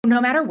no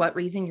matter what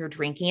reason you're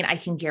drinking, I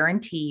can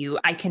guarantee you,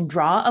 I can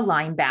draw a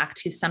line back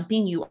to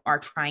something you are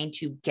trying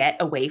to get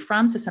away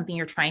from. So something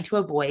you're trying to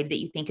avoid that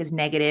you think is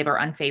negative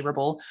or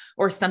unfavorable,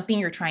 or something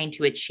you're trying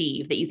to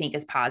achieve that you think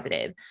is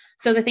positive.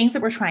 So the things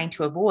that we're trying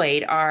to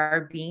avoid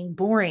are being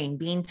boring,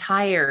 being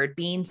tired,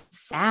 being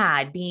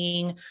sad,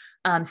 being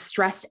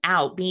stressed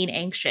out, being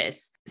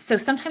anxious. So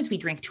sometimes we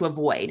drink to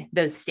avoid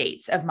those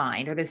states of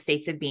mind or those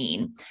states of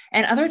being.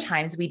 And other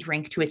times we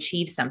drink to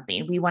achieve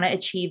something. We want to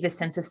achieve the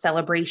sense of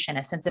celebration,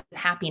 a sense of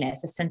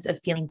happiness, a sense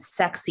of feeling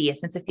sexy, a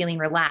sense of feeling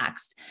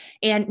relaxed.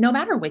 And no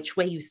matter which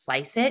way you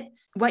slice it,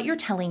 what you're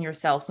telling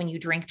yourself when you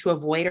drink to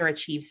avoid or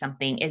achieve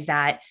something is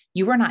that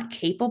you are not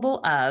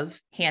capable of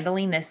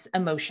handling this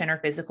emotion or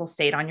physical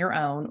state on your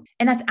own.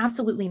 And that's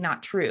absolutely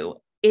not true.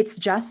 It's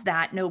just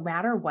that no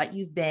matter what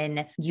you've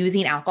been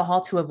using alcohol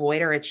to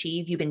avoid or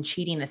achieve, you've been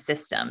cheating the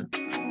system.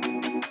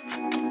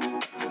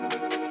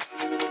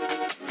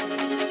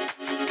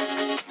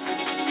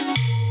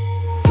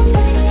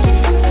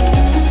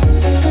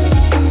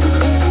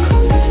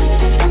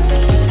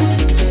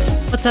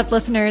 What's up,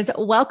 listeners?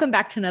 Welcome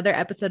back to another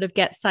episode of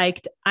Get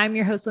Psyched. I'm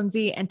your host,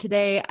 Lindsay, and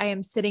today I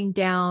am sitting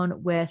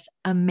down with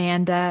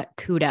Amanda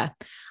Kuda.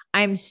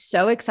 I'm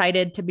so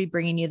excited to be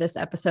bringing you this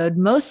episode,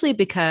 mostly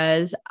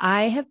because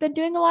I have been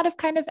doing a lot of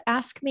kind of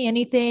ask me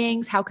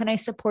anythings. How can I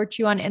support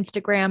you on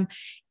Instagram?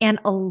 And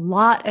a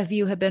lot of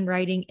you have been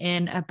writing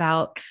in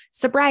about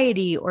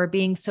sobriety or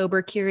being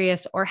sober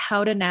curious or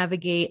how to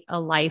navigate a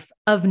life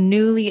of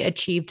newly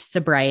achieved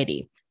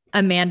sobriety.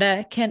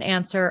 Amanda can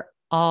answer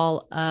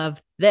all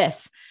of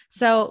this.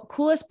 So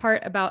coolest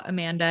part about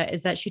Amanda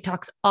is that she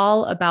talks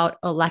all about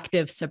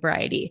elective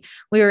sobriety.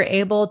 We were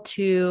able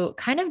to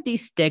kind of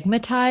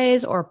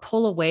destigmatize or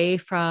pull away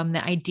from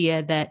the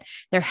idea that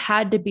there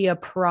had to be a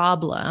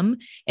problem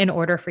in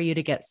order for you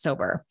to get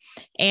sober.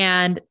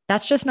 And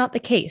that's just not the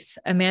case.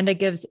 Amanda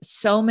gives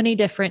so many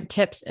different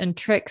tips and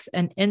tricks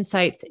and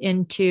insights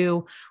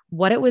into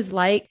what it was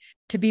like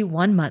to be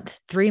 1 month,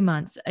 3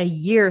 months, a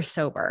year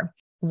sober,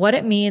 what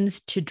it means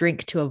to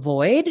drink to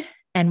avoid,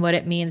 and what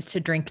it means to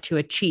drink to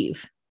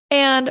achieve.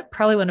 And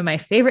probably one of my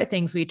favorite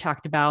things we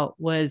talked about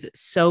was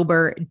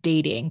sober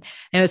dating.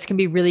 I know this can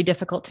be really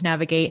difficult to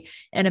navigate,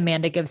 and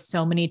Amanda gives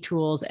so many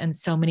tools and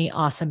so many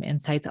awesome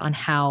insights on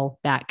how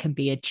that can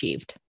be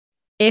achieved.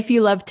 If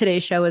you loved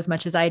today's show as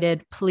much as I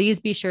did, please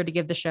be sure to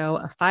give the show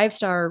a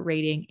 5-star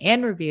rating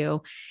and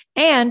review.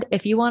 And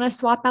if you want to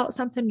swap out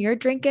something you're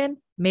drinking,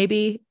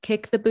 maybe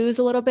kick the booze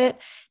a little bit,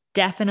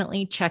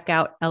 definitely check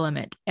out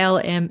Element,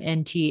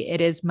 LMNT.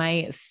 It is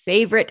my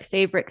favorite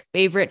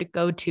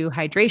go-to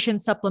hydration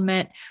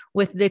supplement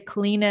with the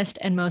cleanest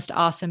and most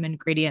awesome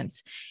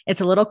ingredients. It's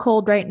a little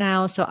cold right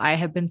now, so I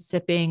have been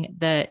sipping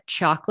the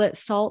chocolate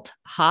salt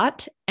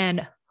hot,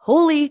 and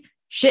holy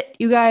shit,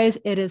 you guys,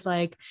 it is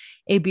like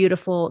a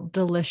beautiful,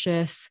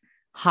 delicious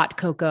hot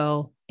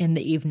cocoa in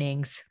the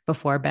evenings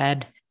before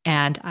bed.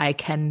 And I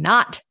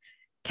cannot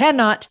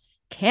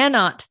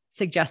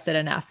suggest it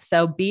enough.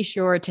 So be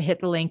sure to hit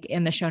the link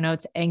in the show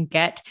notes and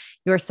get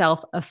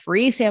yourself a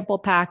free sample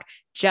pack.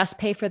 Just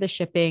pay for the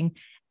shipping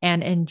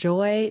and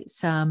enjoy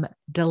some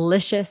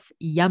delicious,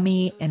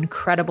 yummy,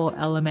 incredible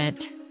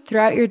Element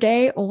throughout your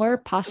day or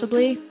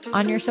possibly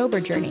on your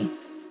sober journey.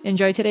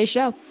 Enjoy today's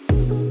show.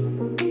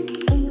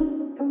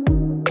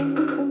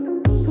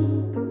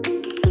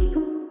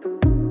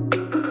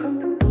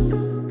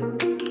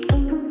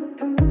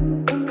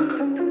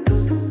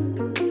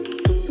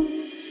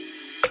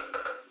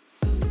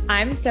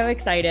 I'm so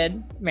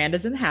excited.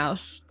 Amanda's in the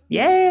house.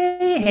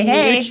 Yay.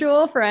 Hey.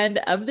 Mutual friend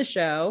of the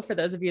show. For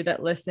those of you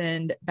that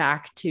listened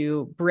back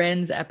to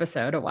Bryn's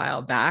episode a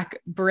while back,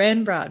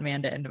 Bryn brought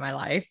Amanda into my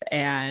life.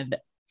 And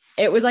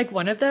it was like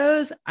one of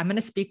those, I'm going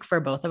to speak for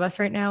both of us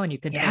right now. And you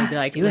could be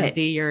like,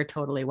 Lindsay, you're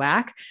totally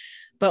whack.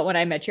 But when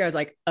I met you, I was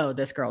like, oh,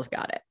 this girl's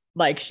got it.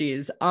 Like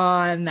she's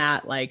on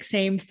that like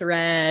same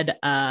thread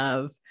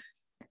of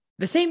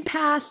the same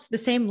path, the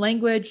same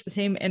language, the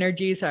same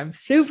energy. So I'm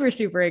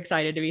super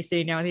excited to be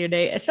sitting down with you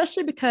today,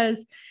 especially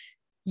because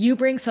you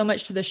bring so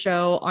much to the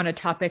show on a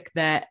topic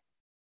that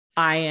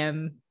I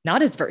am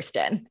not as versed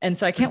in. And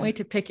so I can't wait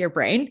to pick your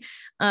brain.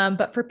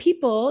 But for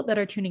people that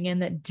are tuning in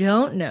that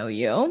don't know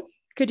you,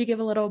 could you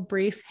give a little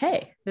brief,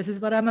 hey, this is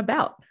what I'm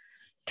about?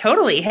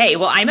 Totally. Hey,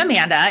 well, I'm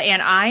Amanda and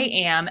I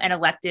am an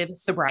elective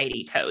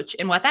sobriety coach.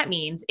 And what that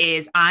means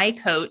is I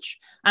coach,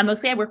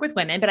 mostly I work with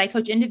women, but I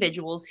coach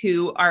individuals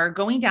who are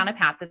going down a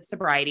path of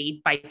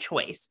sobriety by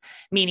choice,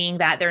 meaning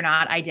that they're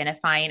not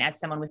identifying as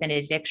someone with an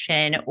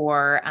addiction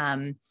or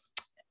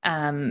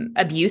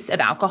abuse of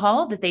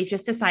alcohol, that they've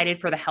just decided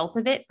for the health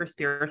of it, for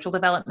spiritual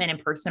development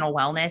and personal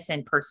wellness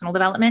and personal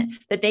development,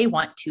 that they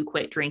want to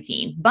quit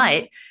drinking.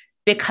 But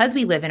because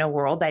we live in a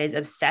world that is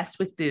obsessed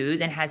with booze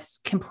and has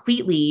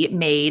completely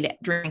made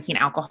drinking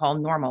alcohol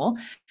normal,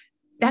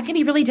 that can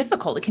be really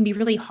difficult. It can be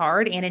really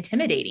hard and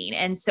intimidating.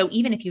 And so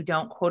even if you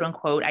don't quote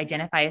unquote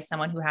identify as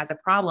someone who has a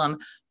problem,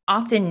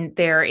 often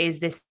there is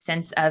this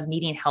sense of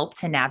needing help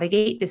to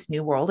navigate this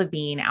new world of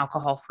being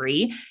alcohol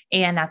free.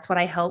 And that's what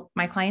I help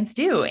my clients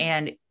do.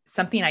 And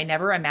something I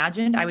never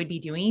imagined I would be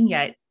doing,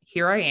 yet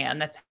here I am.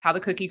 That's how the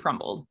cookie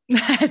crumbled.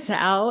 That's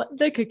how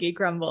the cookie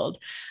crumbled.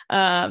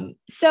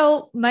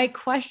 So my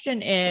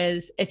question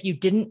is, if you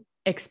didn't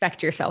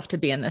expect yourself to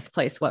be in this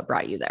place, what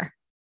brought you there?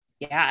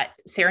 Yeah,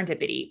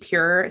 serendipity,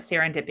 pure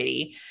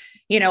serendipity.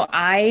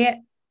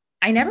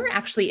 I never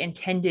actually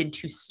intended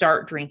to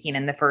start drinking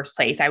in the first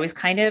place. I was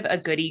kind of a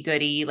goody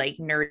goody, like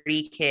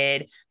nerdy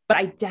kid, but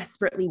I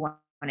desperately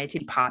wanted to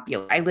be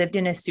popular. I lived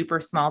in a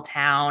super small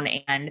town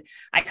and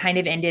I kind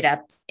of ended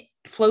up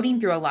floating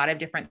through a lot of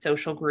different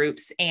social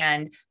groups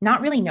and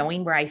not really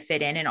knowing where I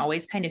fit in and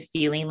always kind of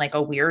feeling like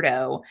a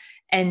weirdo.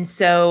 And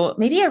so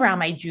maybe around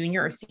my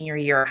junior or senior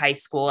year of high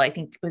school, I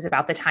think it was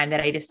about the time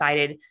that I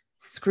decided,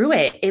 screw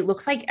it. It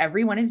looks like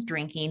everyone is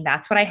drinking.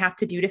 That's what I have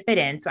to do to fit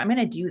in. So I'm going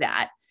to do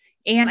that.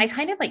 And I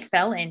kind of like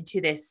fell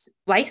into this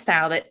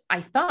lifestyle that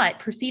I thought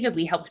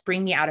perceivably helped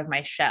bring me out of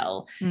my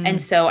shell.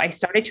 And so I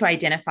started to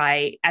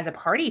identify as a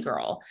party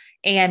girl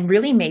and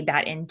really made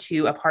that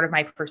into a part of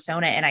my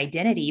persona and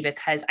identity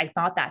because I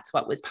thought that's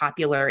what was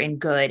popular and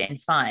good and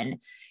fun.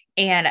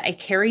 And I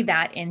carried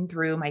that in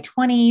through my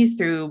 20s,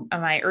 through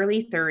my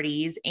early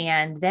 30s.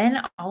 And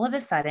then all of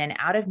a sudden,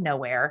 out of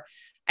nowhere,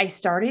 I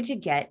started to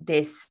get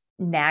this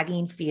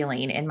nagging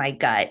feeling in my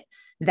gut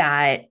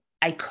that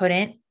I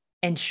couldn't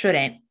and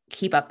shouldn't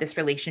keep up this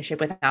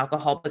relationship with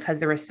alcohol because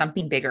there was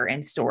something bigger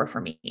in store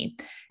for me.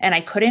 And I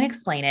couldn't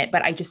explain it,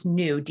 but I just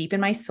knew deep in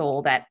my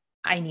soul that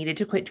I needed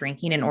to quit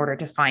drinking in order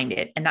to find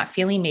it. And that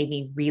feeling made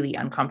me really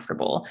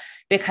uncomfortable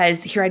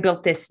because here I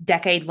built this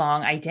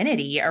decade-long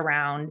identity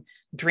around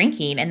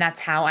drinking. And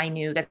that's how I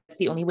knew that's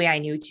the only way I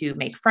knew to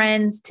make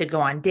friends, to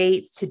go on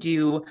dates, to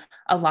do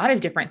a lot of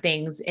different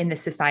things in the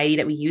society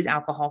that we use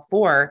alcohol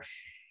for.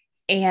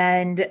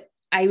 And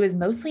I was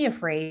mostly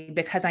afraid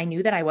because I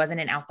knew that I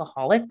wasn't an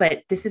alcoholic,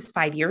 but this is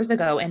 5 years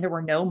ago and there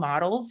were no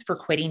models for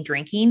quitting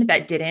drinking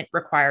that didn't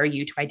require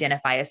you to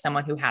identify as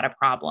someone who had a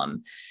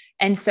problem.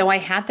 And so I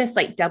had this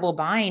like double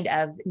bind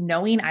of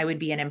knowing I would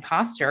be an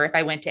imposter if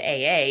I went to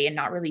AA and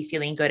not really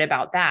feeling good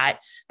about that,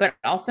 but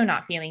also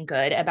not feeling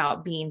good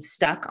about being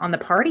stuck on the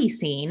party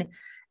scene.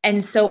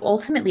 And so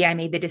ultimately I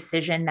made the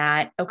decision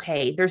that,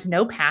 okay, there's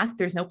no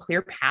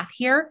clear path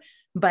here,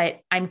 but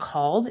I'm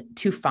called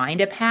to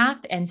find a path.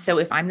 And so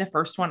if I'm the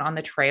first one on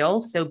the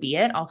trail, so be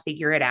it, I'll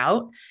figure it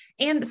out.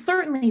 And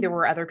certainly there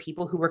were other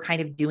people who were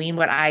kind of doing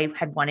what I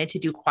had wanted to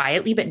do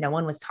quietly, but no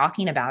one was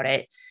talking about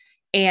it.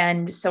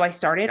 And so I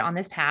started on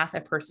this path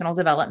of personal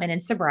development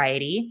and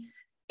sobriety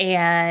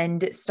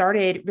and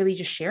started really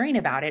just sharing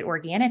about it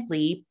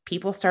organically.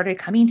 People started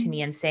coming to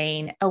me and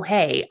saying, oh,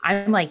 hey,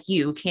 I'm like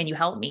you. Can you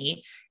help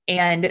me?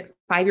 And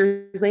 5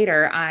 years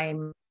later,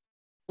 I'm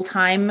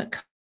full-time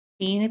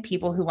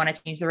people who want to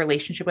change their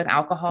relationship with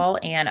alcohol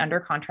and under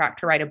contract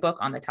to write a book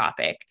on the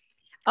topic.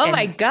 Oh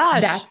my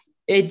gosh.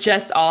 It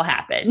just all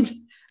happened.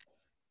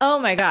 Oh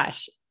my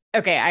gosh.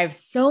 Okay. I have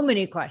so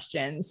many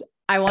questions.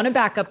 I want to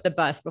back up the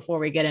bus before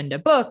we get into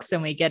books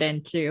and we get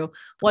into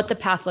what the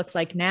path looks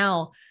like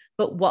now.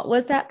 But what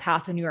was that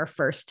path when you were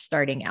first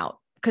starting out?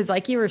 Because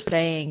like you were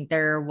saying,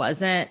 there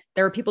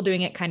were people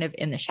doing it kind of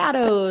in the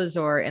shadows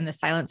or in the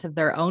silence of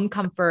their own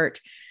comfort,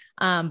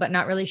 but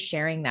not really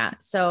sharing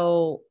that.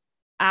 So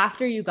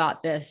after you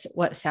got this,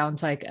 what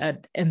sounds like an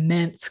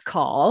immense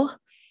call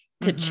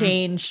to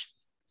change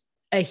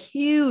a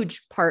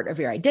huge part of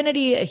your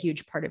identity, a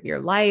huge part of your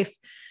life,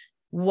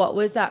 what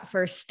was that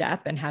first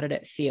step and how did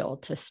it feel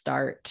to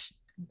start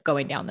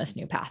going down this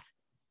new path?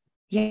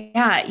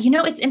 Yeah.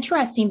 It's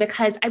interesting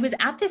because I was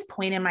at this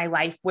point in my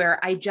life where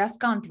I just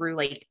gone through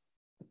like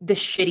the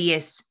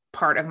shittiest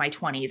part of my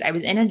 20s. I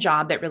was in a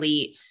job that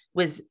really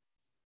was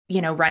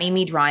running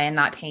me dry and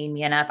not paying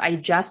me enough. I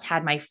just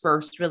had my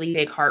first really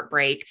big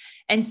heartbreak.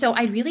 And so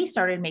I really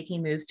started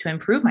making moves to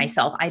improve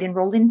myself. I'd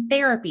enrolled in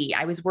therapy.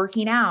 I was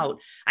working out.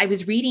 I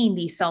was reading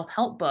these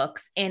self-help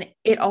books. And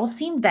it all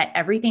seemed that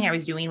everything I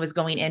was doing was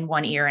going in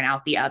one ear and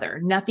out the other.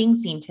 Nothing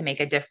seemed to make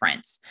a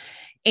difference.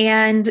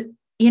 And,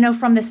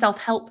 from the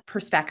self-help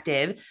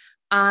perspective,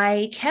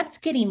 I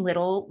kept getting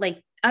little,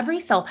 like every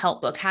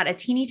self-help book had a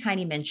teeny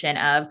tiny mention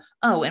of,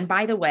 oh, and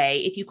by the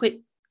way,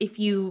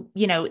 if you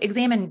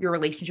examine your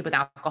relationship with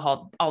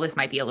alcohol, all this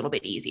might be a little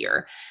bit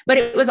easier. But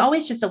it was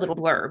always just a little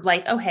blurb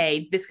like, oh,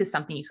 hey, this is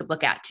something you could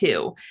look at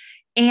too.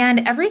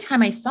 And every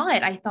time I saw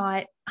it, I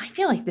thought, I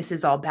feel like this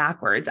is all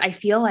backwards. I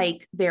feel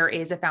like there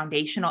is a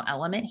foundational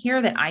element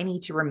here that I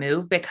need to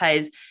remove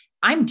because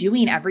I'm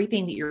doing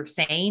everything that you're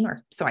saying,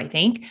 or so I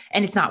think,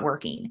 and it's not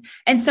working.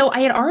 And so I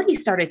had already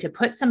started to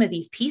put some of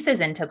these pieces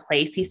into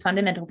place, these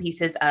fundamental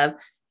pieces of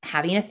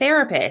having a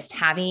therapist,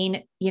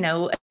 having,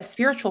 a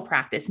spiritual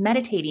practice,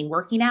 meditating,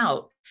 working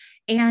out,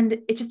 and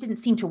it just didn't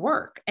seem to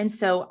work. And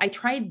so I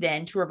tried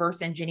then to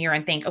reverse engineer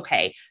and think,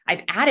 okay,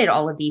 I've added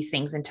all of these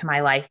things into my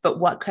life, but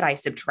what could I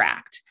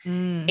subtract?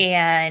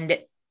 And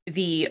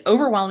the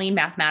overwhelming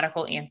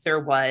mathematical answer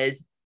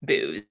was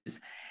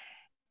booze.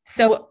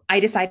 So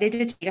I decided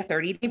to take a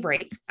 30-day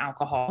break from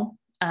alcohol.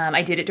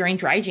 I did it during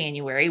dry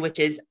January, which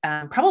is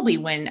probably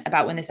when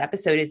this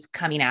episode is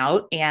coming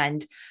out.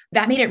 And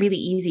that made it really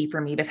easy for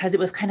me because it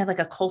was kind of like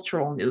a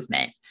cultural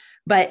movement.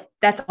 But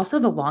that's also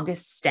the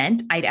longest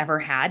stint I'd ever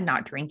had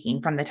not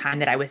drinking from the time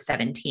that I was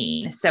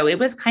 17. So it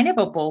was kind of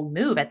a bold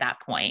move at that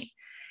point.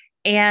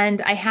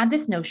 And I had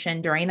this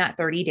notion during that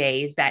 30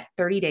 days that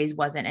 30 days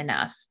wasn't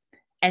enough.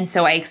 And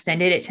so I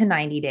extended it to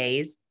 90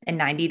 days, and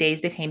 90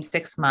 days became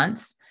 6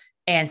 months,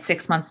 and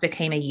 6 months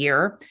became a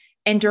year.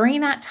 And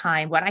during that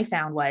time, what I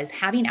found was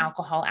having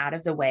alcohol out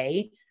of the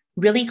way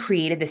really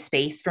created the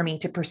space for me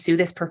to pursue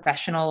this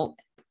personal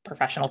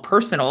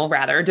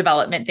rather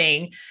development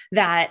thing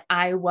that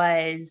I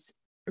was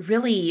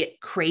really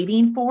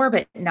craving for,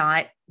 but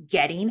not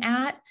getting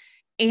at.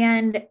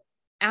 And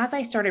as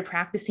I started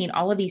practicing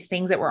all of these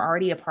things that were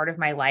already a part of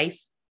my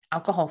life,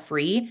 alcohol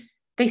free,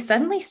 they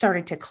suddenly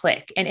started to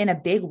click, and in a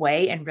big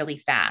way and really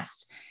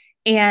fast.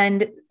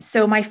 And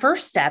so my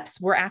first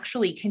steps were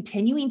actually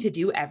continuing to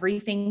do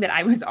everything that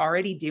I was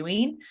already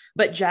doing,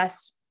 but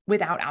just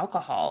without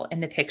alcohol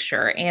in the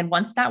picture. And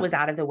once that was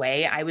out of the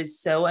way, I was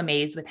so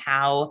amazed with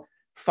how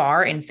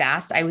far and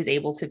fast I was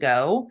able to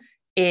go.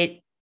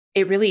 It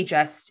really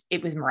just,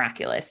 it was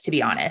miraculous, to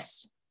be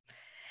honest.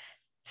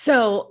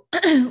 So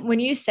when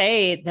you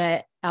say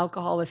that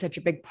alcohol was such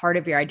a big part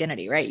of your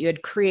identity, right? You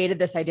had created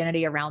this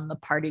identity around the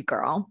party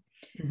girl,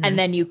 and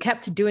then you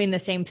kept doing the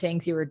same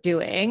things you were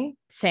doing,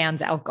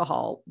 sans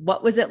alcohol.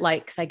 What was it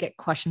like? Because I get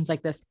questions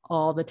like this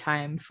all the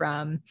time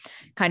from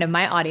kind of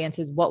my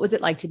audiences. What was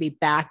it like to be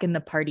back in the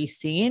party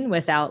scene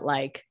without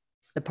like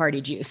the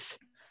party juice?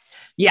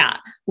 Yeah.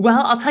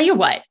 Well, I'll tell you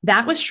what,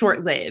 that was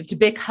short-lived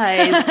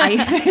because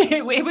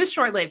it was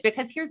short-lived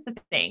because here's the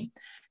thing.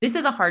 This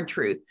is a hard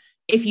truth.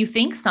 If you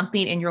think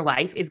something in your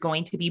life is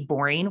going to be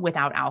boring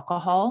without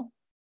alcohol,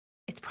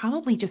 it's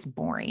probably just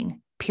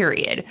boring,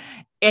 period.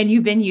 And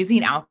you've been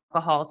using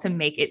alcohol to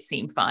make it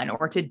seem fun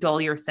or to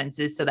dull your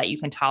senses so that you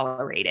can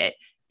tolerate it.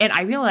 And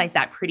I realized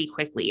that pretty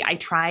quickly. I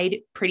tried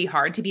pretty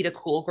hard to be the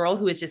cool girl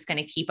who was just going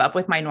to keep up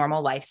with my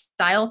normal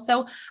lifestyle.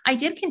 So I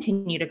did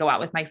continue to go out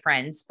with my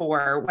friends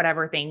for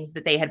whatever things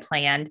that they had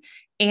planned.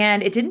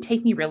 And it didn't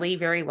take me really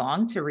very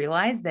long to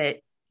realize that,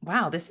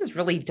 wow, this is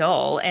really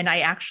dull. And I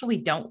actually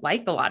don't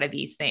like a lot of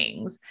these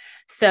things.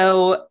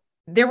 So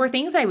there were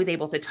things I was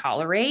able to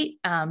tolerate,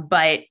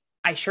 but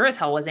I sure as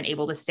hell wasn't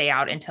able to stay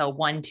out until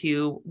 1,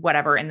 2,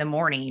 whatever in the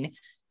morning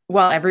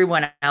while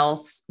everyone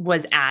else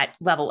was at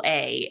level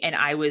A. And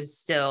I was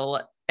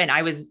still,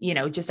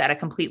 just at a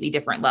completely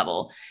different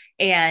level.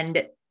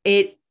 And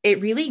it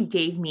really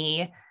gave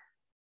me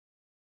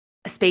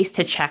a space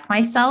to check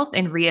myself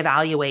and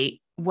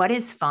reevaluate what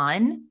is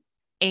fun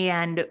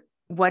and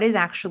what is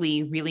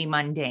actually really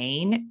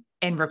mundane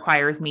and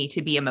requires me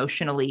to be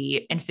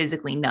emotionally and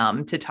physically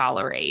numb to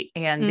tolerate.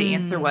 And the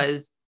answer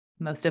was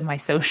most of my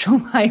social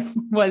life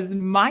was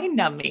mind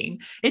numbing.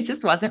 It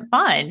just wasn't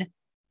fun.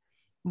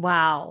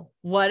 Wow.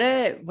 What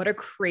a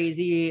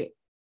crazy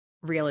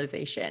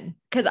realization.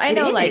 Cause I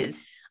know like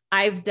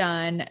I've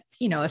done,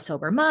 a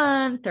sober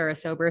month or a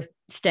sober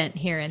stint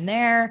here and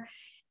there.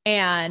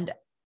 And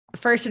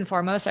first and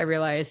foremost, I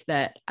realized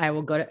that I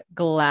will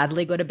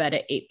gladly go to bed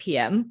at 8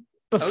 p.m.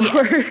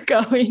 before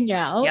going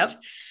out. Yep.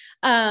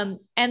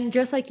 And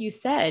just like you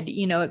said,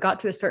 it got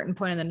to a certain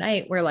point in the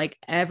night where like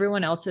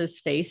everyone else's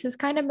face is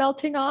kind of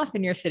melting off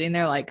and you're sitting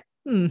there like,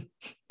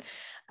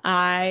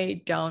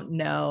 I don't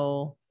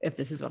know if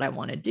this is what I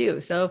want to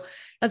do. So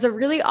that's a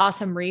really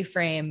awesome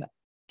reframe.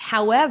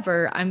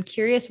 However, I'm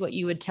curious what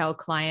you would tell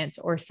clients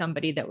or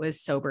somebody that was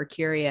sober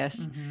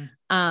curious,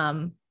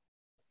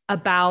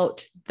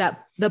 about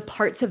the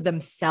parts of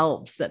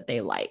themselves that they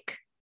like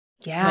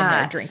when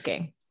they're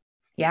drinking.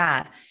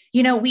 Yeah.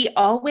 We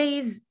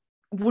always,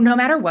 no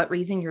matter what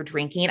reason you're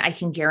drinking, I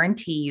can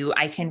guarantee you,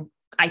 I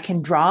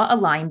can draw a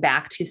line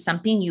back to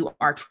something you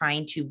are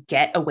trying to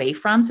get away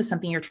from. So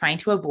something you're trying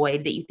to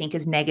avoid that you think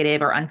is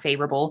negative or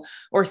unfavorable,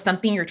 or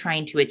something you're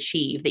trying to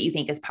achieve that you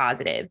think is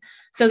positive.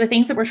 So the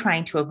things that we're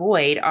trying to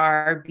avoid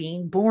are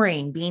being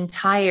boring, being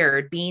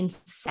tired, being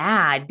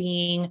sad,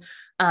 being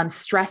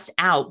stressed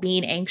out,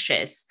 being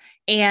anxious.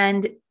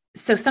 And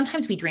so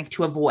sometimes we drink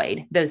to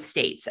avoid those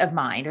states of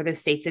mind or those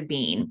states of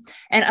being.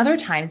 And other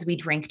times we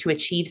drink to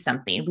achieve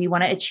something. We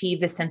want to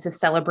achieve the sense of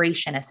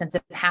celebration, a sense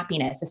of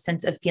happiness, a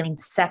sense of feeling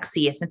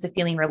sexy, a sense of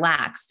feeling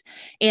relaxed.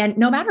 And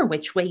no matter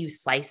which way you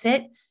slice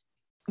it,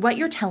 what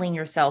you're telling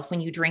yourself when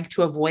you drink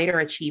to avoid or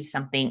achieve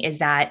something is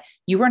that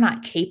you are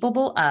not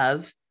capable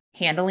of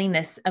handling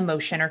this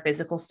emotion or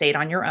physical state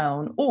on your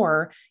own,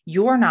 or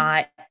you're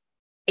not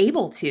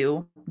able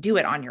to do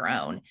it on your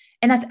own.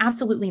 And that's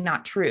absolutely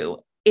not true.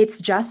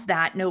 It's just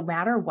that no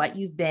matter what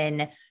you've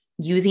been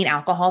using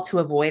alcohol to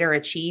avoid or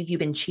achieve, you've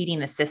been cheating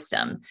the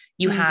system.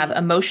 You have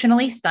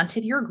emotionally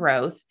stunted your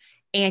growth,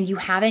 and you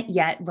haven't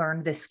yet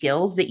learned the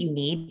skills that you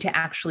need to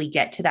actually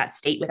get to that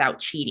state without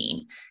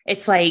cheating.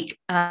 It's like,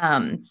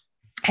 have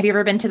you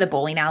ever been to the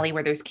bowling alley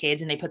where there's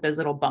kids and they put those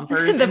little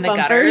bumpers in the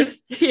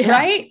gutters,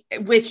 right?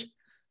 Which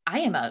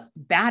I am a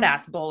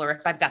badass bowler.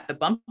 If I've got the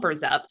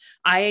bumpers up,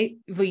 I'm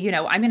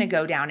going to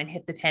go down and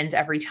hit the pins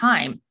every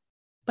time,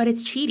 but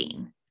it's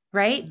cheating.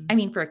 right? Mm-hmm. I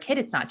mean, for a kid,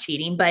 it's not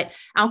cheating, but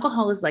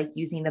alcohol is like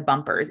using the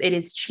bumpers. It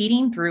is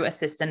cheating through a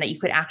system that you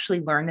could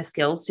actually learn the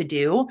skills to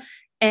do.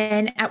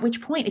 And at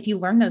which point, if you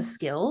learn those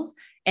skills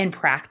and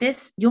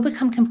practice, you'll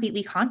become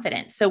completely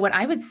confident. So, what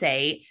I would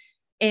say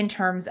in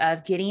terms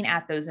of getting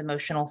at those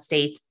emotional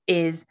states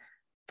is,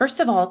 first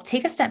of all,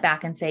 take a step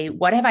back and say,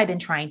 what have I been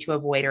trying to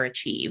avoid or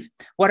achieve?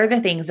 What are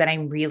the things that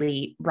I'm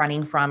really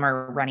running from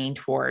or running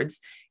towards?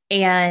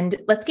 And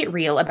let's get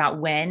real about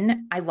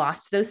when I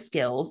lost those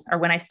skills or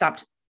when I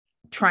stopped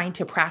trying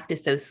to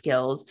practice those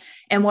skills,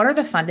 and what are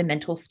the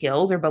fundamental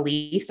skills or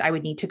beliefs I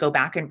would need to go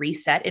back and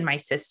reset in my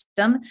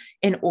system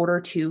in order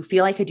to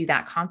feel I could do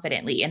that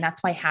confidently. And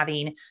that's why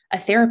having a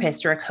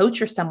therapist or a coach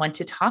or someone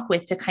to talk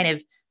with to kind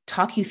of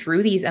talk you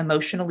through these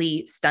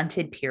emotionally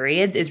stunted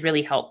periods is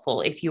really helpful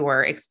if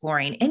you're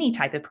exploring any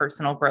type of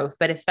personal growth,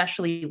 but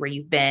especially where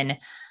you've been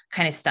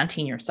kind of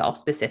stunting yourself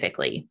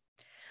specifically.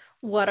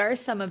 What are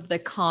some of the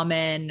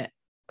common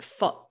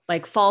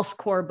like false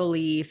core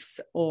beliefs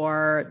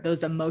or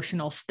those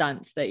emotional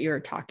stunts that you're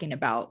talking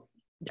about?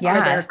 Yeah.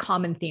 Are there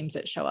common themes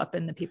that show up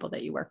in the people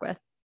that you work with?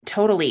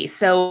 Totally.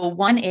 So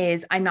one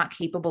is, I'm not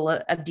capable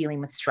of dealing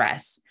with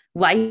stress.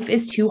 Life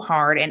is too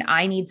hard and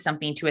I need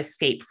something to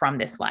escape from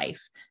this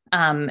life.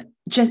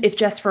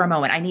 Just for a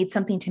moment, I need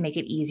something to make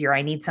it easier.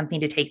 I need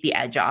something to take the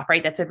edge off,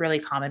 right? That's a really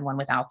common one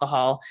with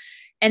alcohol.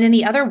 And then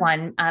the other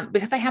one,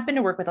 because I happen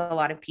to work with a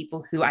lot of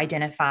people who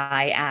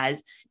identify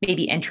as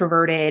maybe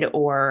introverted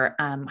or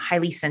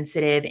highly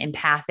sensitive,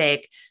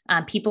 empathic,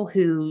 people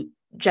who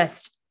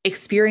just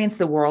experience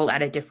the world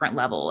at a different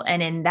level.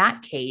 And in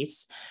that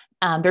case,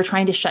 they're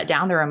trying to shut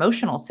down their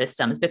emotional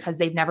systems because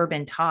they've never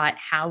been taught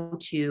how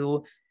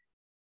to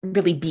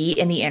really be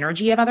in the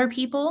energy of other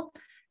people,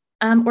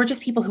 or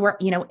just people who are,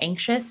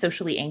 anxious,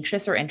 socially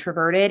anxious or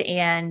introverted,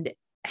 and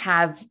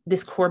have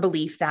this core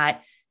belief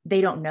that they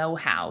don't know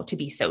how to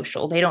be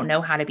social. They don't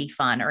know how to be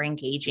fun or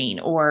engaging,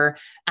 or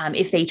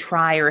if they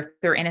try, or if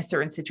they're in a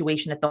certain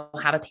situation, that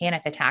they'll have a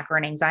panic attack or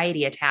an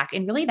anxiety attack.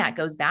 And really that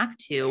goes back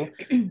to,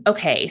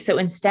 okay, so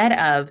instead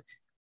of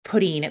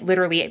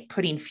literally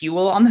putting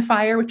fuel on the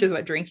fire, which is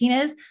what drinking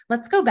is,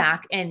 let's go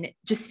back and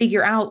just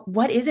figure out,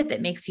 what is it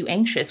that makes you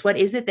anxious? What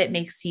is it that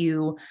makes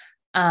you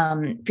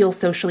feel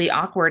socially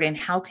awkward, and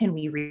how can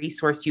we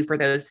resource you for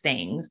those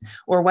things?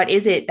 Or what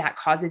is it that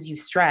causes you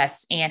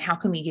stress, and how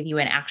can we give you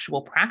an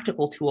actual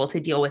practical tool to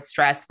deal with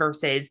stress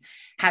versus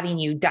having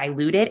you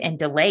dilute it and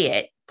delay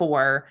it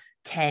for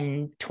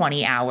 10,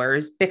 20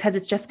 hours, because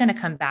it's just going to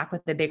come back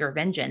with a bigger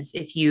vengeance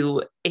if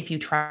you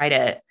try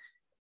to,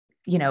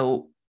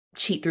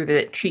 cheat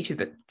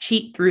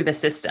through the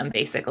system,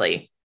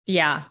 basically.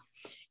 Yeah.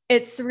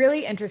 It's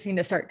really interesting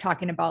to start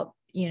talking about,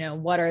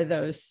 what are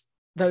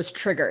those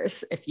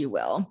triggers, if you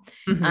will,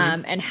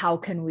 and how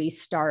can we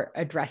start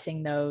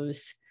addressing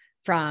those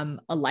from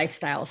a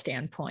lifestyle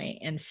standpoint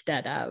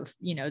instead of,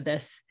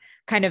 this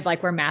kind of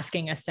like we're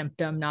masking a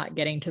symptom, not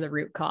getting to the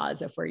root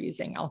cause if we're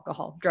using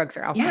drugs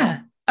or alcohol.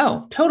 Yeah.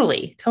 Oh,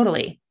 totally.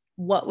 Totally.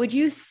 What would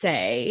you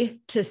say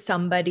to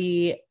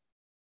somebody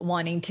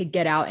wanting to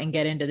get out and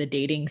get into the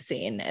dating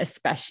scene,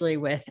 especially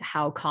with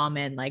how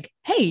common, like,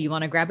 hey, you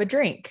want to grab a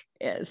drink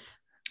is?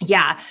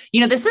 Yeah.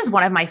 This is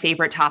one of my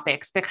favorite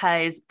topics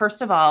because,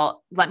 first of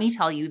all, let me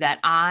tell you that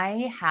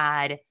I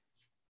had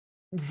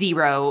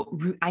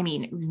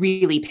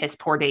really piss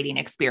poor dating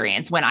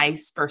experience when I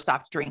first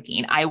stopped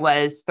drinking. I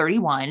was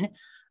 31.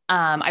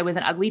 I was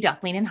an ugly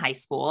duckling in high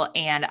school,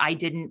 and I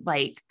didn't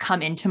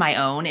come into my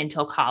own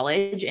until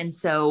college. And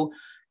so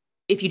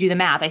if you do the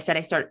math, I said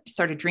I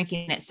started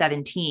drinking at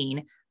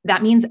 17.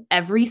 That means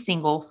every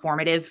single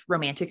formative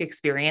romantic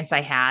experience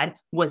I had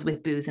was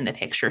with booze in the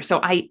picture. So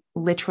I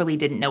literally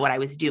didn't know what I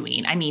was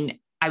doing. I mean,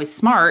 I was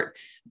smart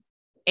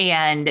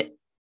and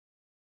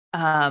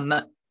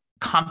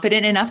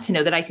confident enough to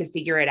know that I could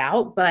figure it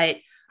out, but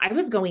I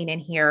was going in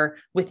here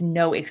with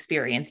no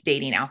experience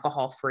dating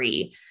alcohol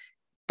free.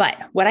 But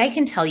what I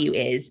can tell you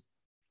is,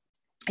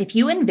 if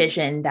you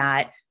envision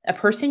that a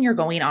person you're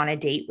going on a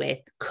date with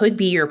could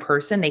be your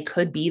person, they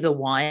could be the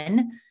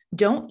one,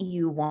 don't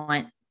you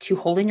want to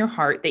hold in your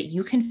heart that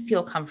you can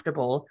feel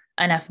comfortable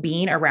enough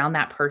being around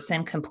that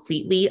person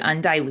completely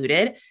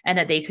undiluted, and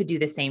that they could do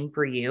the same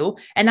for you?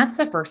 And that's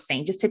the first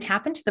thing, just to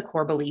tap into the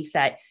core belief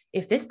that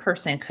if this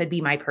person could be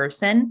my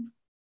person,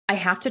 I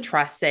have to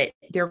trust that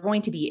they're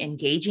going to be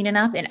engaging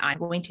enough and I'm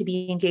going to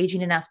be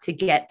engaging enough to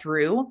get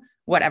through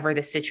whatever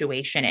the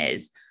situation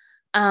is.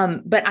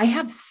 But I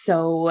have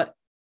so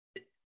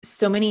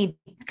many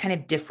kind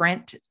of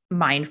different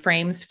mind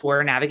frames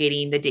for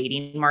navigating the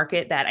dating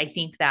market that I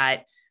think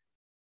that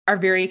are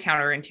very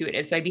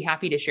counterintuitive. So I'd be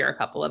happy to share a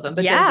couple of them.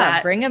 But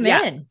bring them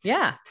in.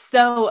 Yeah.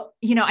 So,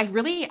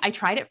 I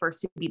tried at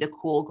first to be the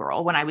cool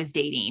girl when I was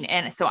dating.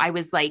 And so I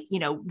was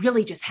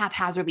really just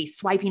haphazardly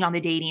swiping on the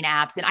dating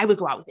apps, and I would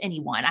go out with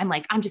anyone. I'm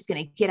like, I'm just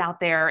going to get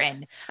out there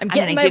and I'm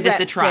going to give this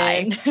a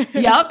try.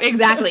 Yep,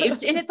 exactly. And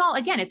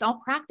it's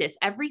all practice.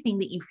 Everything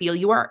that you feel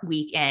you are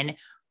weak in,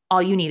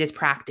 all you need is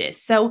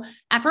practice. So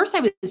at first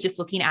I was just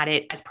looking at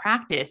it as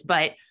practice,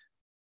 but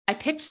I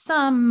picked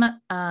some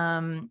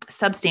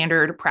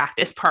substandard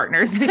practice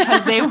partners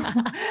because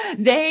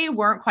they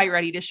weren't quite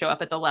ready to show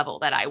up at the level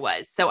that I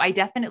was. So I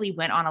definitely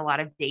went on a lot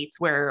of dates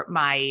where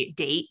my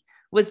date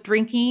was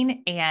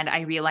drinking, and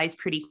I realized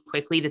pretty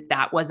quickly that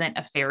that wasn't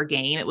a fair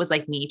game. It was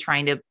like me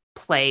trying to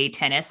play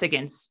tennis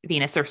against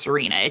Venus or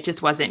Serena. It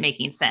just wasn't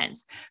making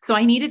sense. So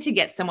I needed to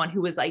get someone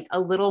who was like a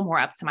little more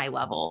up to my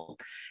level.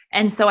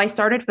 And so I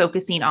started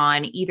focusing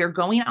on either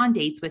going on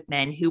dates with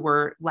men who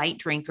were light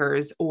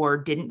drinkers or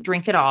didn't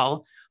drink at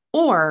all,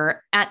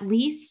 or at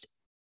least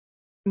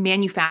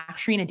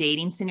manufacturing a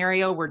dating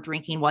scenario where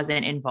drinking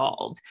wasn't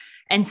involved.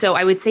 And so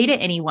I would say to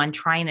anyone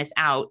trying this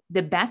out,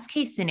 the best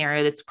case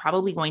scenario that's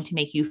probably going to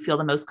make you feel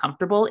the most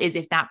comfortable is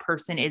if that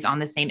person is on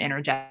the same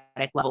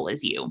energetic level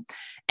as you.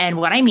 And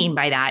what I mean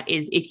by that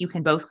is if you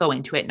can both go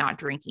into it not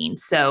drinking.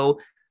 So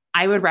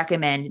I would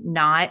recommend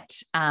not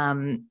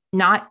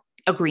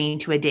agreeing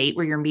to a date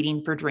where you're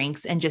meeting for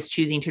drinks and just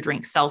choosing to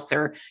drink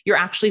seltzer. You're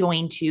actually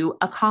going to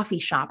a coffee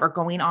shop or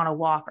going on a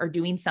walk or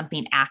doing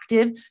something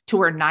active to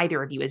where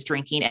neither of you is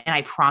drinking. And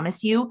I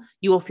promise you,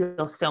 you will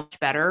feel so much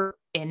better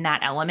in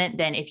that element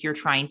than if you're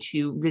trying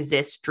to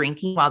resist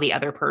drinking while the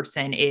other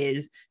person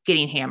is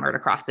getting hammered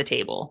across the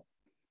table.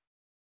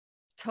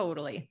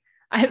 Totally.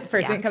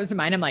 First thing that comes to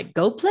mind, I'm like,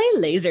 go play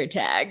laser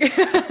tag.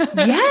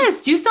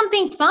 Yes. Do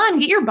something fun.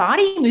 Get your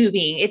body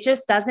moving. It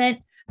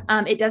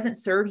doesn't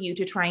serve you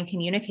to try and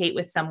communicate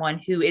with someone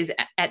who is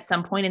at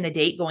some point in the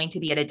date going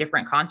to be at a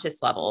different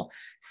conscious level.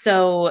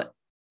 So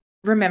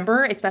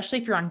remember, especially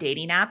if you're on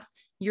dating apps,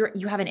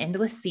 you have an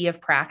endless sea of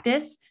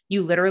practice.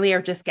 You literally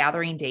are just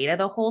gathering data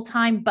the whole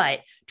time, but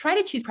try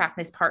to choose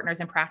practice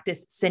partners and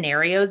practice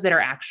scenarios that are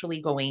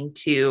actually going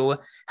to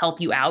help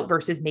you out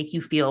versus make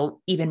you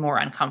feel even more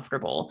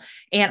uncomfortable.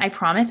 And I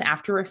promise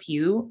after a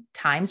few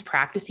times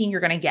practicing,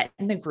 you're going to get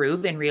in the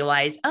groove and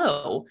realize,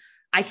 oh,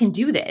 I can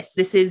do this.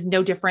 This is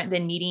no different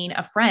than meeting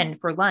a friend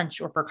for lunch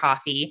or for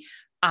coffee.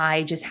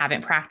 I just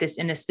haven't practiced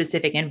in a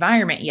specific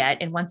environment yet.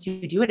 And once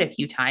you do it a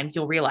few times,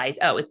 you'll realize,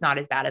 oh, it's not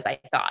as bad as I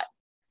thought.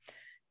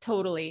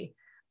 Totally.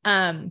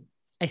 I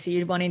see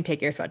you wanting to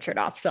take your sweatshirt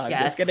off. So I'm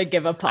just going to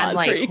give a pause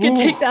like, so you can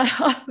take that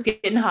off. It's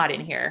getting hot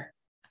in here.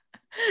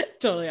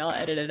 Totally. I'll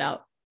edit it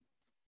out.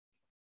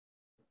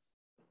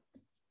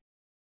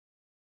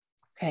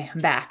 Okay. I'm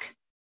back.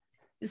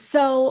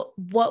 So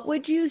what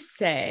would you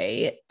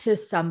say to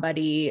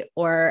somebody,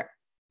 or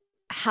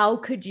how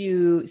could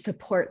you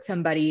support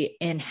somebody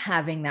in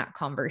having that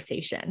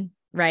conversation?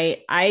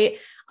 Right. I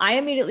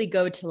immediately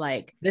go to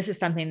like, this is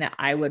something that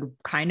I would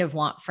kind of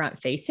want front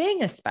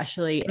facing,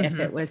 especially if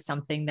it was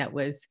something that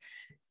was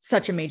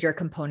such a major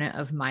component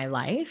of my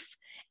life.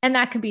 And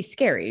that could be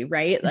scary,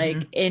 right?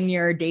 Like in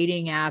your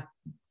dating app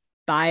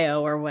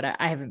bio or what,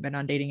 I haven't been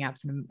on dating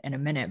apps in a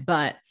minute,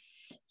 but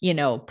you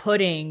know,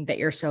 putting that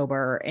you're sober,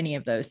 or any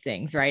of those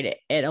things, right?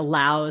 It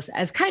allows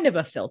as kind of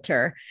a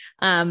filter.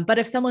 But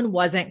if someone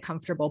wasn't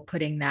comfortable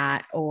putting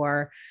that,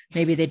 or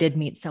maybe they did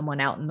meet someone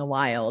out in the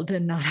wild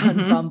and not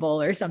on Bumble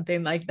or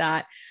something like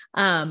that,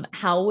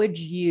 how would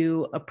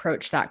you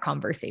approach that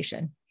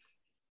conversation?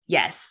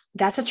 Yes,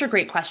 that's such a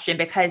great question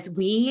because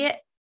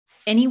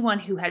anyone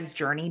who has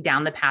journeyed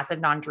down the path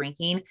of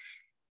non-drinking,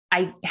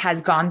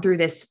 has gone through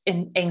this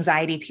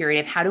anxiety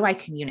period of how do I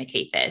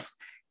communicate this?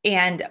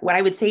 And what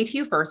I would say to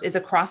you first is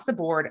across the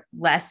board,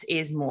 less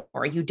is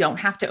more. You don't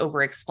have to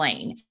over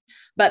explain.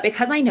 But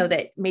because I know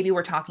that maybe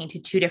we're talking to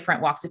two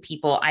different walks of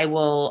people,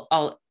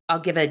 I'll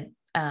give a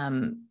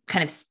kind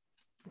of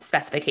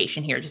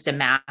specification here, just a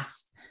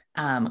mass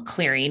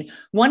clearing.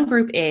 One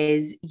group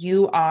is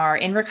you are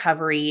in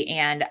recovery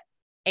and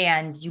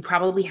you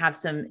probably have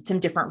some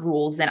different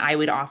rules than I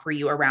would offer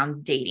you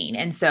around dating.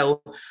 And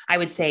so I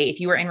would say, if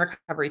you are in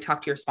recovery,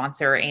 talk to your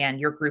sponsor and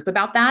your group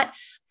about that.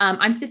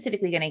 I'm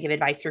specifically going to give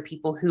advice for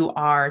people who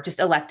are just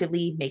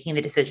electively making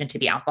the decision to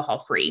be alcohol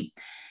free.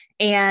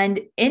 And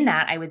in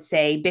that, I would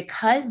say,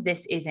 because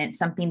this isn't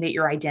something that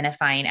you're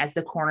identifying as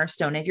the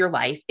cornerstone of your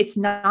life, it's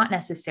not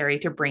necessary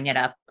to bring it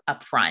up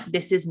front.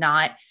 This is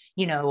not,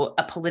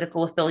 a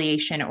political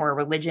affiliation or a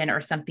religion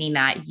or something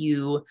that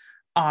you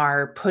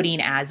are putting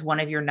as one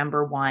of your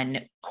number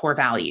one core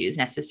values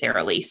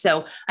necessarily.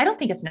 So I don't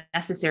think it's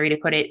necessary to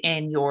put it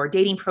in your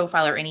dating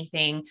profile or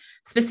anything,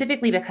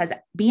 specifically because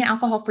being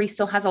alcohol free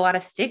still has a lot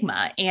of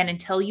stigma. And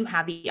until you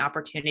have the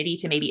opportunity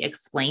to maybe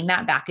explain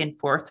that back and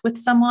forth with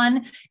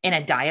someone in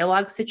a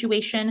dialogue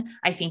situation,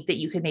 I think that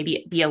you could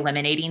maybe be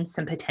eliminating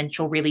some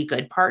potential really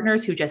good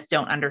partners who just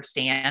don't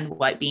understand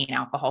what being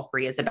alcohol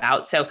free is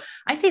about. So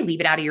I say leave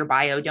it out of your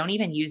bio. Don't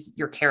even use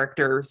your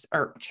characters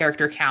or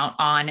character count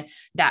on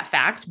that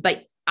fact.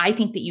 But I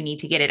think that you need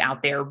to get it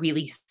out there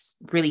really,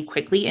 really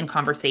quickly in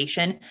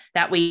conversation.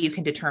 That way you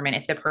can determine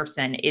if the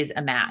person is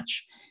a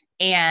match.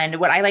 And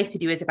what I like to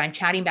do is if I'm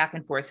chatting back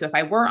and forth, so if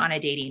I were on a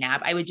dating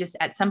app, I would just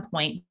at some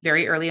point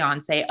very early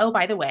on say, oh,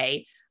 by the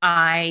way,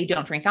 I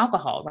don't drink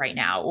alcohol right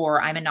now,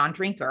 or I'm a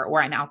non-drinker,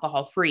 or I'm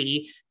alcohol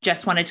free.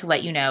 Just wanted to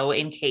let you know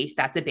in case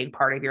that's a big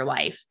part of your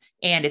life.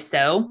 And if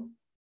so,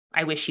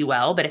 I wish you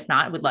well, but if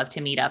not, I would love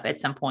to meet up at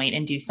some point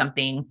and do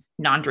something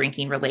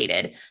non-drinking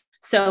related.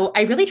 So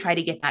I really try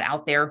to get that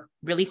out there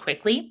really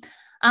quickly.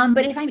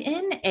 But if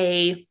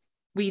I'm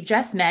we've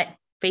just met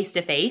face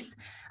to face,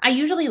 I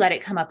usually let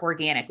it come up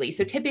organically.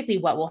 So typically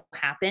what will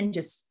happen,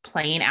 just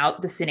playing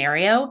out the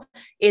scenario,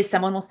 is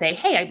someone will say,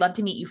 "Hey, I'd love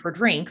to meet you for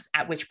drinks,"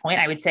 at which point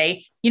I would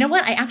say, "You know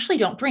what? I actually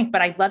don't drink,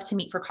 but I'd love to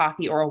meet for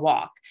coffee or a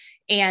walk."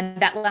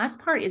 And that last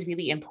part is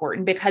really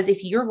important, because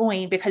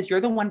because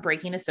you're the one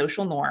breaking the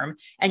social norm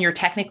and you're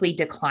technically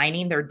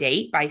declining their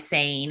date by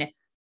saying,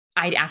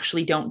 "I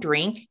actually don't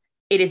drink,"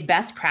 it is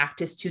best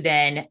practice to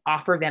then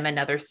offer them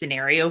another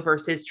scenario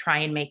versus try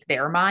and make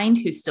their mind,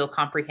 who's still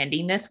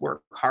comprehending this,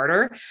 work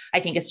harder. I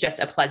think it's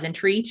just a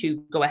pleasantry to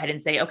go ahead and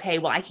say, "Okay,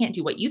 well, I can't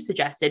do what you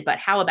suggested, but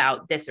how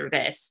about this or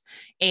this?"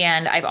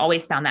 And I've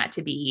always found that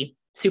to be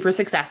super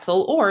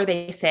successful. Or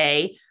they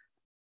say,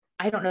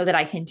 "I don't know that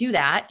I can do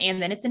that." And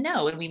then it's a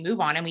no, and we move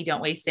on and we don't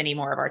waste any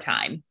more of our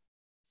time.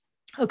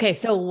 Okay.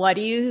 So what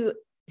do you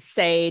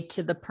say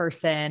to the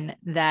person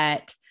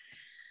that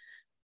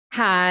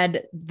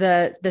had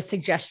the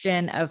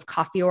suggestion of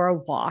coffee or a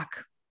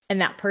walk, and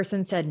that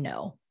person said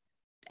no,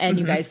 and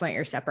you guys went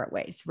your separate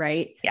ways,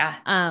 right? Yeah.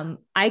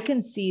 I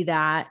can see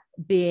that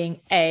being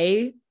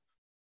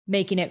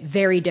making it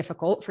very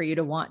difficult for you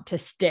to want to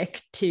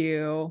stick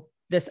to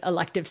this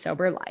elective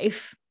sober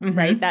life,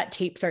 right? That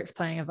tape starts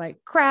playing of like,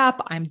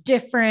 crap, I'm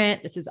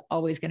different. This is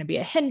always going to be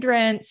a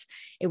hindrance.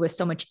 It was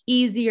so much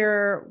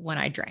easier when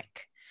I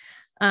drank.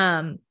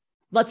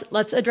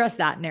 Let's address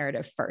that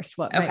narrative first.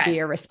 What might be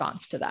your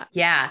response to that?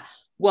 Yeah.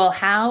 Well,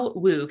 how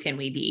woo can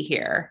we be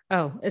here?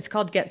 Oh, it's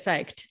called Get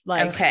Psyched.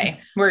 Okay.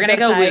 We're going to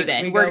go woo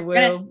then. We're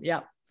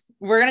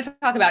going to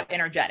talk about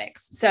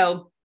energetics.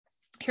 So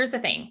here's the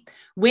thing.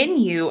 When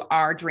you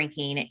are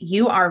drinking,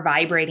 you are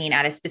vibrating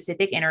at a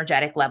specific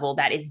energetic level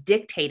that is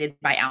dictated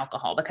by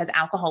alcohol, because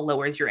alcohol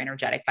lowers your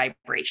energetic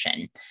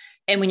vibration.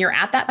 And when you're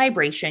at that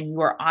vibration, you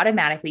are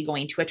automatically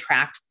going to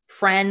attract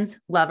friends,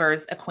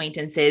 lovers,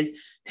 acquaintances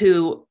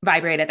who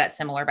vibrate at that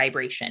similar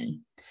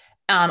vibration.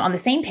 On the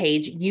same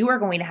page, you are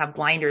going to have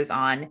blinders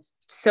on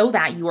so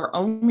that you are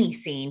only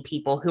seeing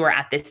people who are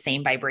at this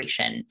same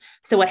vibration.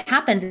 So what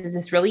happens is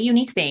this really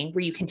unique thing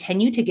where you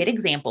continue to get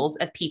examples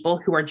of people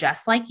who are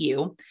just like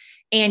you,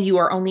 and you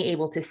are only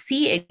able to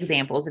see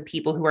examples of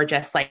people who are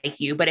just like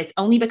you, but it's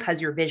only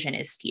because your vision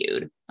is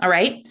skewed. All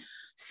right.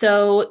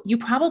 So you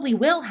probably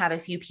will have a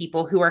few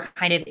people who are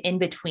kind of in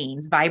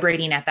betweens,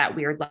 vibrating at that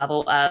weird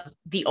level of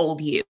the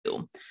old you.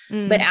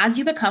 But as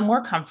you become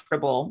more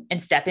comfortable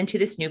and step into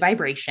this new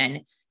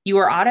vibration, you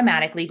are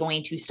automatically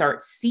going to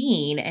start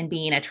seeing and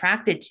being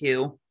attracted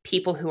to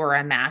people who are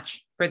a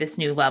match for this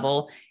new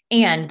level.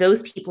 And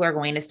those people are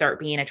going to start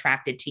being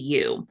attracted to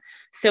you.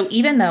 So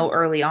even though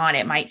early on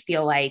it might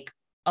feel like,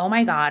 "Oh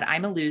my God,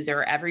 I'm a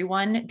loser.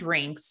 Everyone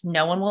drinks.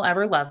 No one will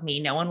ever love me.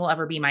 No one will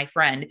ever be my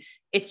friend."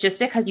 It's just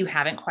because you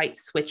haven't quite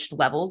switched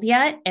levels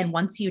yet. And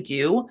once you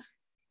do,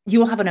 you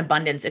will have an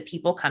abundance of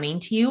people coming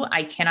to you.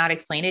 I cannot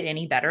explain it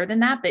any better than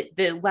that, but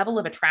the level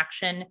of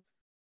attraction,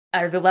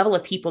 or the level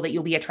of people that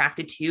you'll be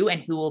attracted to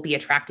and who will be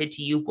attracted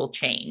to you, will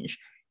change.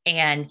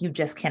 And you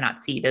just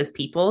cannot see those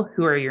people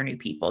who are your new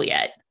people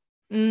yet.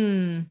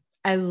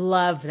 I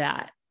love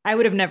that. I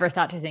would have never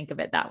thought to think of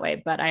it that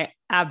way, but I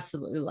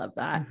absolutely love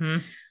that.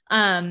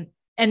 And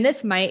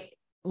this might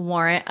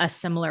warrant a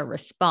similar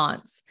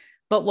response,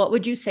 but what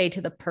would you say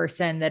to the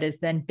person that is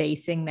then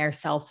basing their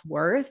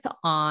self-worth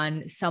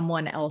on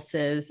someone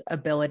else's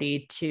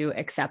ability to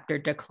accept or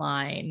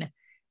decline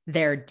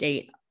their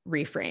date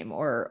reframe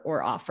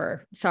or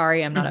offer?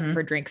 "Sorry, I'm not up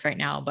for drinks right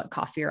now, but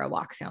coffee or a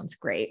walk sounds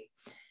great."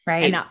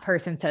 Right. And that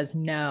person says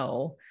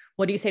no.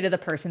 What do you say to the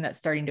person that's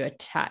starting to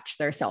attach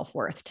their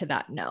self-worth to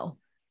that no?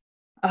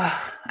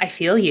 Oh, I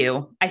feel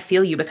you. I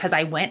feel you, because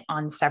I went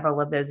on several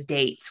of those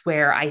dates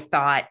where I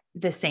thought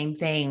the same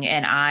thing.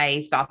 And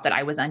I thought that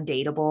I was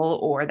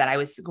undateable, or that I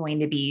was going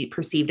to be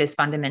perceived as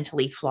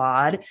fundamentally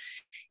flawed.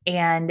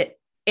 And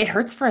it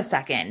hurts for a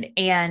second.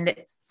 And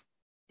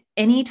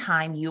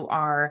anytime you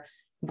are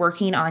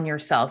working on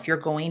yourself, you're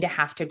going to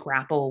have to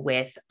grapple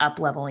with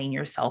up-leveling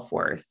your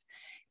self-worth.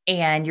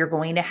 And you're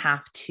going to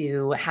have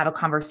a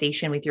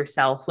conversation with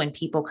yourself when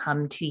people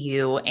come to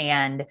you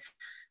and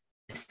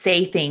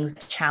say things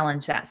that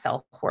challenge that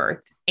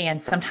self-worth.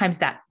 And sometimes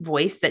that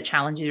voice that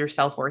challenges your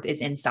self-worth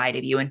is inside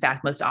of you. In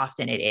fact, most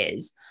often it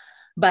is.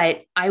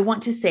 But I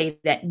want to say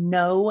that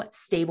no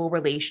stable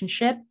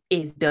relationship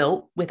is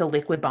built with a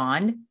liquid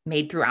bond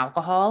made through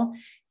alcohol.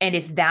 And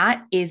if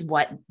that is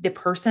what the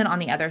person on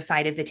the other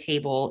side of the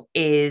table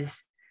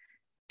is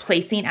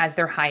placing as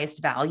their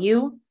highest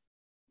value,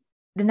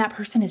 then that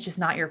person is just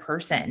not your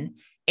person.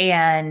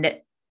 And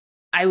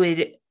I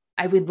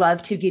would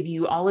love to give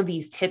you all of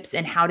these tips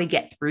and how to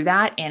get through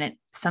that. And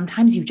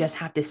sometimes you just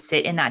have to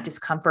sit in that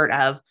discomfort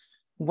of,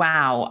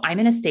 wow, I'm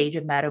in a stage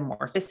of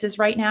metamorphosis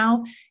right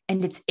now,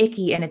 and it's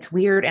icky and it's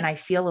weird and I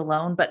feel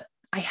alone, but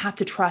I have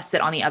to trust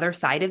that on the other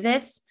side of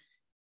this,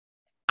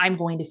 I'm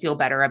going to feel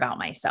better about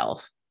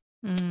myself.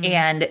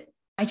 And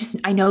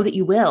I know that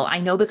you will. I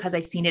know, because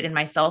I've seen it in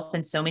myself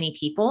and so many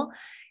people.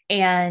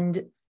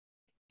 And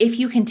if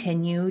you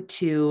continue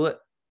to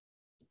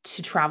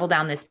to travel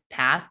down this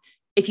path,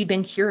 if you've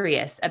been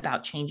curious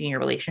about changing your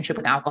relationship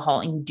with alcohol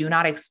and you do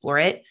not explore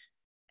it,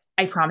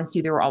 I promise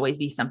you there will always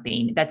be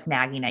something that's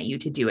nagging at you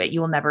to do it.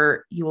 You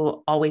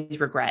will always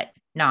regret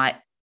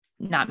not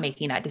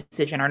making that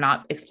decision or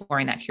not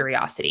exploring that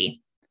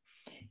curiosity.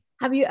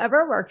 Have you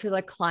ever worked with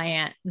a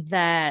client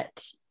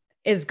that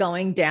is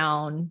going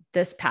down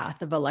this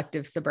path of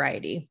elective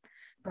sobriety?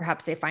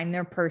 Perhaps they find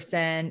their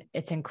person,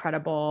 it's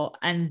incredible,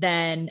 and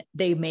then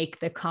they make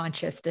the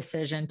conscious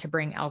decision to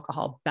bring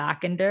alcohol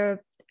back into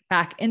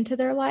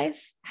their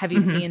life. Have you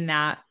seen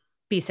that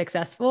be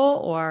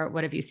successful, or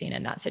what have you seen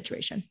in that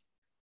situation?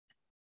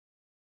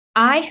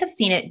 I have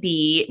seen it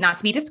be, not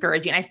to be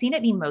discouraging, I've seen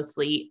it be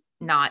mostly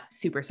not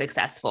super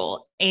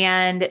successful.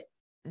 And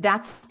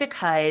that's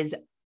because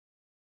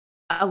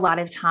a lot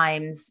of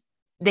times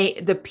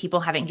the people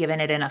haven't given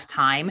it enough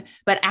time.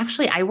 But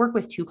actually, I work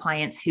with 2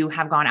 clients who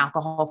have gone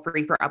alcohol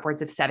free for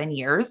upwards of 7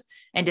 years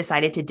and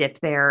decided to dip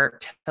their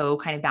toe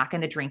kind of back in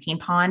the drinking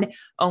pond,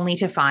 only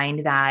to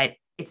find that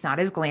it's not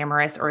as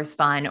glamorous or as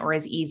fun or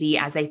as easy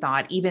as they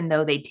thought, even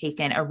though they'd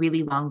taken a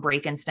really long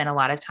break and spent a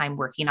lot of time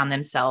working on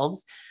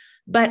themselves.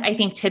 But I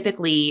think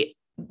typically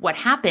what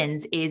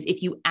happens is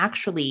if you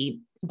actually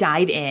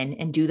dive in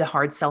and do the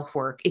hard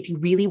self-work, if you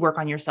really work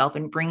on yourself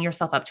and bring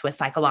yourself up to a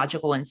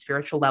psychological and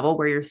spiritual level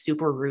where you're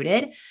super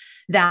rooted,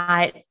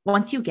 that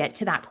once you get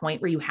to that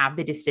point where you have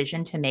the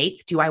decision to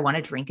make, do I want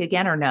to drink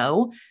again or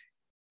no?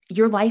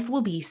 Your life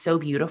will be so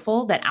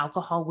beautiful that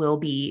alcohol will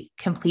be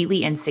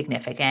completely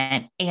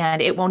insignificant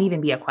and it won't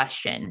even be a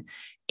question.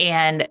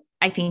 And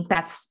I think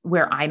that's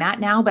where I'm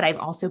at now, but I've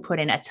also put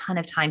in a ton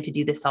of time to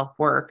do the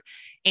self-work.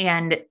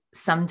 And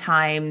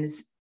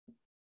sometimes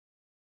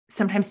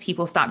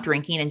people stop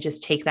drinking and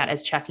just take that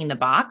as checking the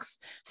box.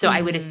 So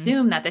I would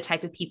assume that the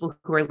type of people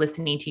who are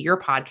listening to your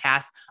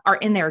podcast are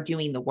in there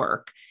doing the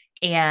work,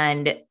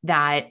 and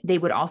that they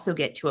would also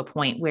get to a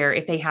point where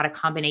if they had a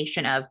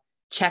combination of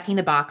checking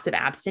the box of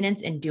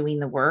abstinence and doing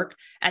the work,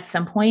 at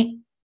some point,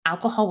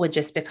 alcohol would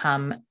just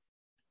become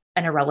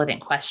an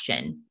irrelevant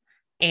question.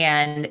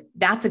 And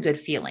that's a good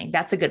feeling.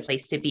 That's a good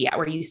place to be at,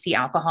 where you see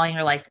alcohol and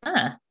you're like,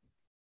 not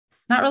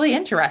really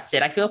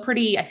interested. I feel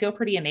pretty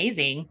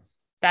amazing.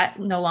 That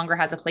no longer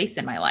has a place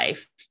in my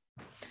life.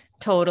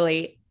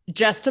 Totally.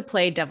 Just to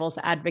play devil's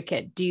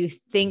advocate, do you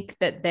think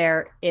that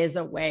there is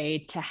a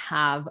way to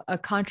have a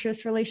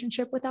conscious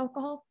relationship with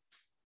alcohol?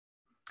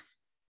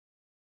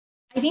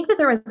 I think that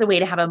there is a way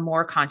to have a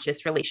more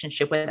conscious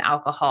relationship with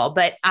alcohol,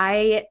 but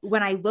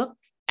when I look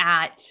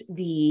at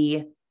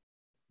the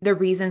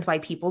reasons why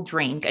people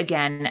drink,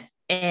 again,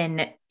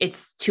 and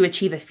it's to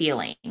achieve a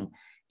feeling.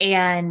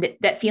 And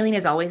that feeling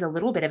is always a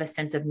little bit of a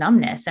sense of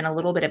numbness and a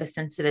little bit of a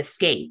sense of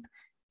escape.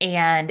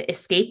 And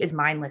escape is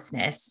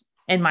mindlessness,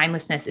 and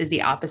mindlessness is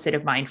the opposite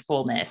of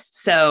mindfulness.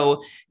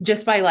 So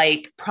just by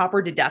like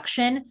proper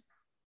deduction,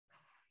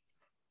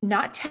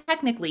 not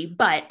technically,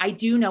 but I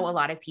do know a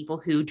lot of people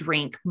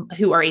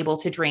who are able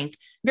to drink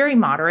very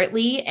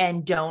moderately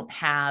and don't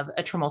have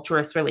a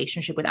tumultuous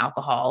relationship with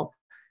alcohol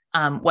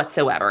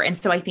whatsoever. And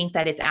so I think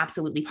that it's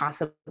absolutely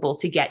possible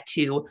to get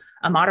to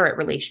a moderate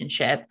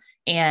relationship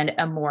and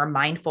a more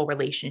mindful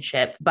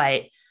relationship.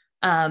 But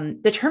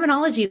the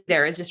terminology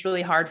there is just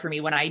really hard for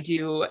me when I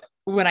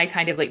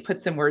kind of like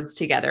put some words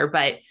together.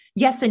 But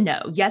yes and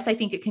no. Yes, I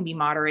think it can be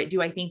moderate.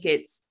 Do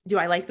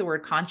I like the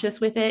word conscious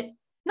with it?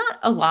 Not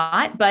a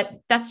lot, but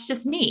that's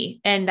just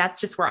me. And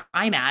that's just where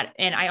I'm at.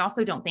 And I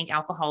also don't think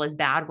alcohol is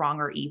bad, wrong,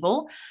 or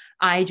evil.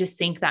 I just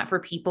think that for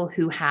people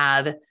who've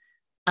had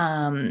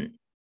the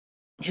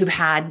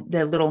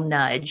little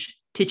nudge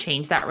to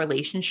change that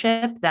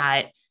relationship,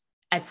 that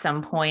at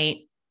some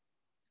point,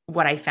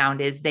 what I found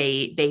is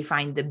they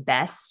find the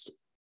best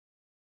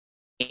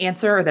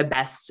answer or the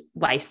best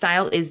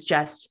lifestyle is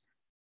just,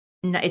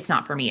 it's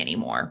not for me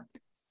anymore.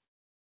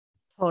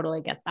 Totally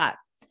get that.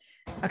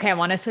 Okay. I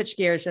want to switch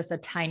gears just a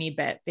tiny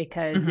bit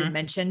because you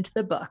mentioned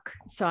the book.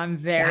 So I'm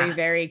very,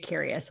 very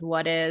curious.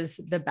 What is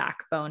the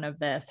backbone of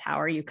this?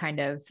 How are you kind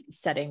of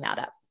setting that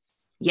up?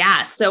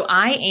 Yeah. So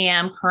I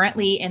am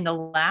currently in the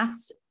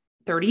last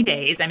 30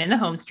 days. I'm in the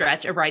home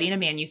stretch of writing a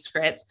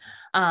manuscript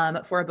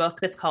for a book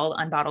that's called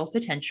Unbottled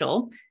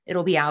Potential.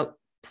 It'll be out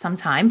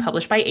sometime,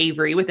 published by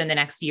Avery within the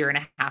next year and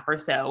a half or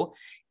so.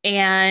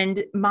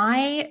 And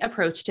my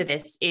approach to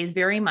this is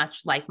very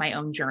much like my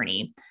own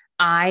journey.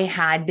 I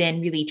had been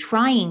really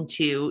trying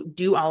to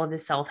do all of the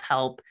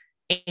self-help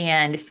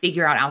and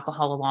figure out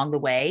alcohol along the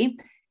way.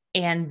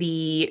 And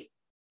the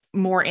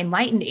more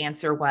enlightened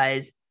answer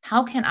was,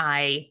 how can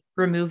I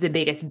remove the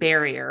biggest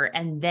barrier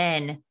and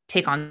then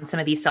take on some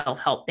of these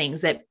self-help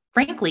things that,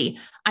 frankly,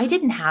 I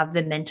didn't have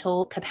the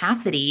mental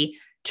capacity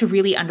to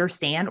really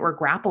understand or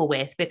grapple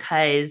with,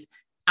 because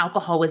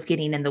alcohol was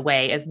getting in the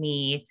way of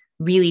me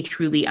really,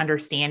 truly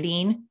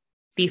understanding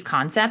these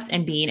concepts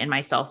and being in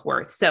my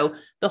self-worth. So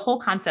the whole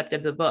concept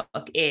of the book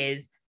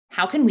is,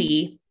 how can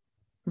we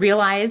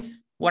realize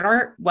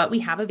what we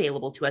have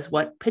available to us?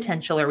 What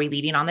potential are we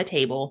leaving on the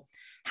table?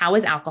 How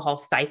is alcohol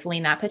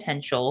stifling that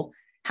potential?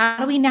 How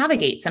do we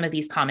navigate some of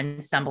these common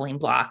stumbling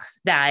blocks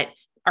that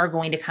are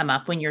going to come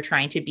up when you're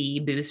trying to be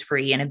booze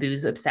free in a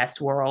booze obsessed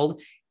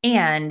world?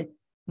 And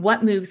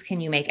what moves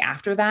can you make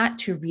after that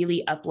to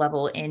really up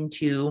level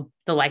into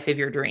the life of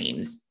your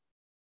dreams?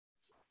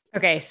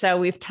 Okay. So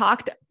we've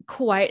talked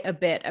quite a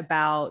bit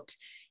about,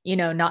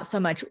 not so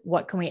much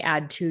what can we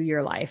add to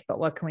your life, but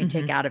what can we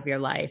take out of your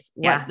life,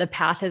 what the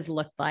path has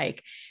looked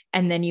like.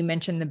 And then you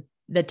mentioned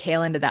the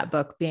tail end of that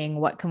book being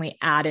what can we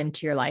add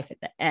into your life at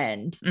the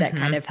end that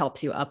kind of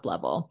helps you up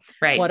level.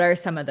 Right. What are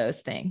some of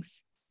those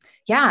things?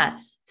 Yeah.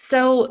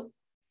 So,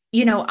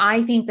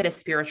 I think that a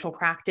spiritual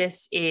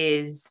practice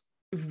is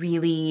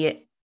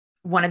really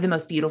one of the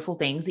most beautiful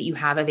things that you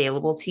have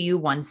available to you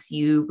once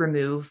you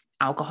remove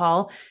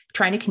alcohol.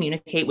 Trying to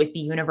communicate with the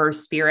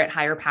universe, spirit,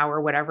 higher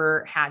power,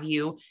 whatever have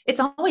you, it's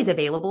always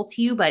available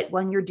to you. But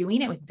when you're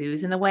doing it with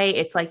booze in the way,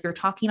 it's like you're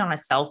talking on a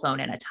cell phone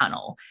in a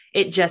tunnel.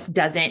 It just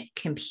doesn't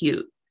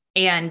compute.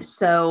 And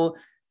so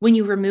when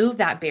you remove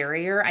that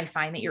barrier, I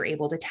find that you're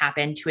able to tap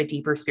into a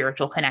deeper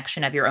spiritual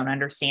connection of your own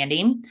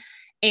understanding.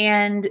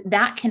 And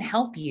that can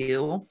help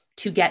you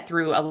to get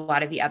through a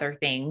lot of the other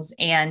things.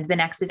 And the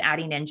next is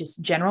adding in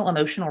just general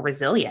emotional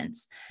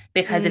resilience,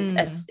 because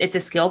it's a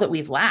skill that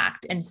we've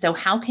lacked. And so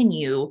how can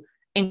you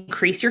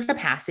increase your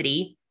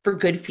capacity for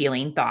good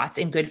feeling thoughts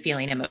and good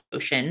feeling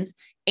emotions,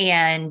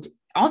 and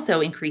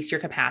also increase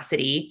your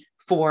capacity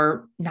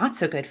for not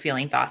so good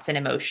feeling thoughts and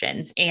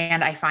emotions?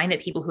 And I find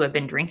that people who have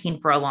been drinking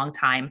for a long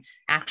time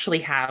actually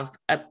have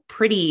a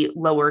pretty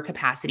lower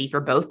capacity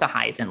for both the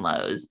highs and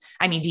lows.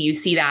 I mean, do you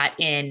see that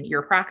in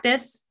your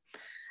practice?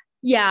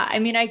 Yeah. I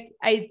mean,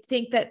 I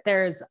think that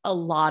there's a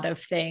lot of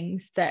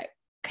things that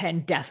can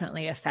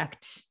definitely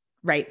affect,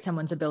 right,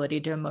 someone's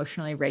ability to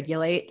emotionally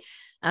regulate.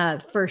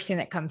 First thing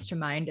that comes to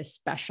mind,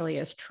 especially,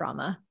 is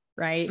trauma,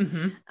 right?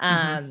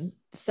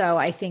 So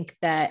I think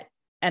that,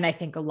 and I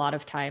think a lot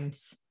of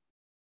times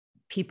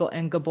people,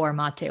 and Gabor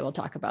Mate will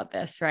talk about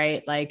this,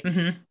 right? Like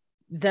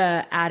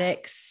the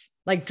addicts,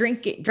 like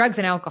drugs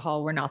and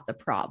alcohol were not the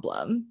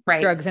problem.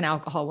 Right. Drugs and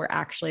alcohol were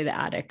actually the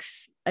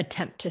addicts'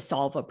 attempt to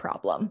solve a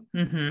problem.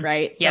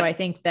 Right. So I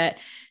think that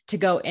to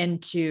go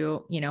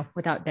into,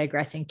 without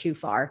digressing too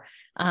far,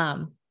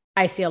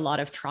 I see a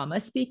lot of trauma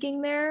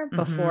speaking there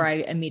before I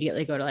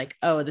immediately go to like,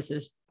 oh, this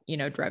is,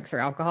 drugs or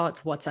alcohol.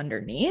 It's what's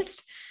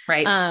underneath.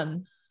 Right.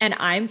 And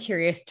I'm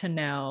curious to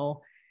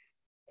know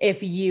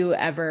if you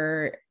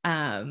ever,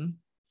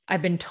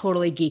 I've been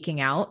totally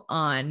geeking out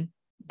on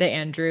the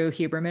Andrew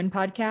Huberman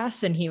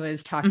podcast. And he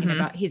was talking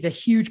about, he's a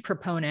huge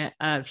proponent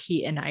of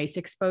heat and ice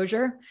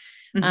exposure,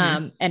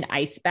 and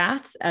ice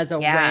baths as a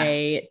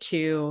way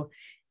to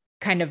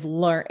kind of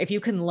learn, if you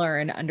can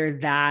learn under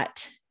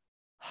that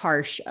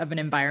harsh of an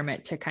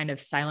environment, to kind of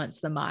silence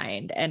the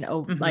mind. And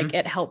like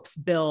it helps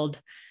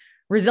build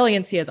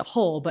resiliency as a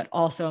whole, but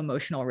also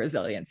emotional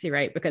resiliency,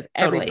 right? Because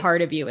every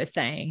part of you is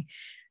saying,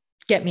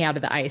 get me out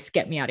of the ice,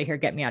 get me out of here,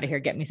 get me out of here,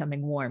 get me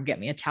something warm, get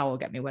me a towel,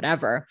 get me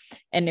whatever.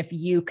 And if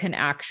you can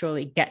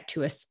actually get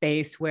to a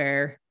space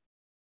where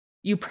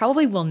you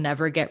probably will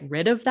never get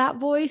rid of that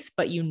voice,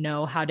 but you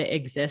know how to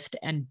exist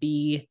and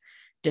be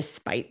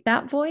despite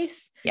that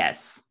voice.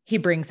 Yes. He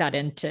brings that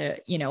into,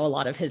 a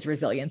lot of his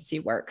resiliency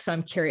work. So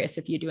I'm curious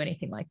if you do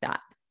anything like that.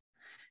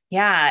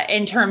 Yeah.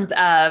 In terms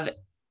of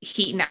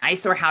heat and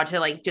ice, or how to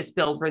like just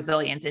build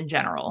resilience in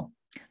general.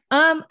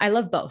 I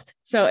love both.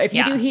 So if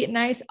you do heat and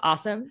ice,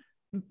 awesome.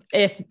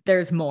 If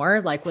there's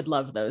more, like, would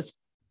love those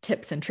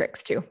tips and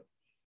tricks too.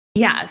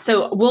 Yeah.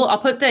 So I'll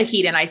put the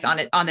heat and ice on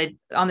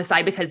the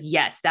side, because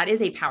yes, that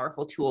is a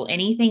powerful tool.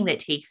 Anything that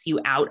takes you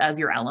out of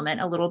your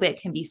element a little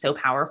bit can be so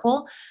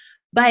powerful.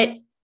 But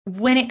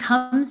when it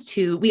comes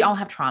to, we all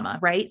have trauma,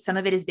 right? Some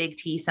of it is big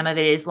T, some of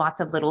it is lots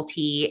of little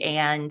t.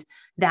 And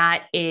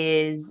that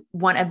is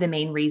one of the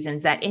main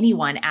reasons that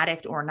anyone,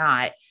 addict or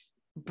not,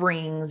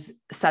 brings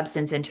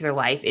substance into their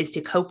life, is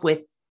to cope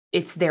with,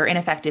 it's their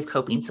ineffective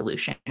coping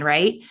solution.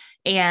 Right.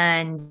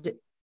 And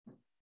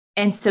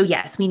so,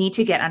 yes, we need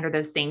to get under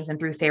those things, and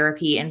through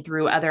therapy and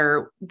through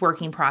other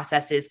working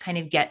processes, kind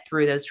of get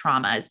through those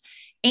traumas.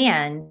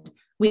 And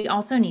we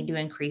also need to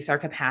increase our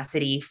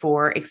capacity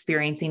for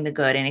experiencing the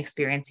good and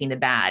experiencing the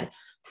bad.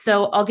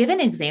 So I'll give an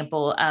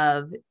example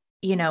of,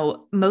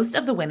 most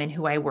of the women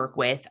who I work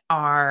with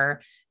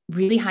are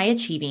really high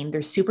achieving.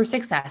 They're super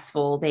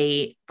successful.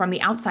 They, from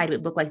the outside,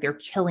 would look like they're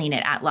killing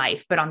it at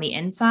life, but on the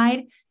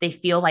inside, they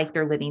feel like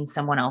they're living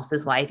someone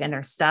else's life, and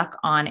they're stuck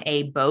on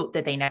a boat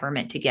that they never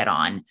meant to get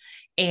on.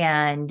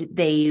 And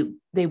they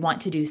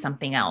want to do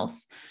something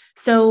else.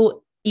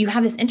 So you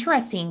have this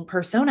interesting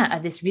persona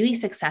of this really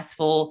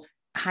successful,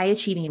 high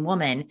achieving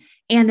woman.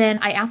 And then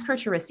I ask her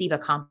to receive a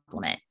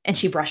compliment, and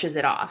she brushes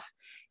it off.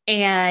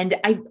 And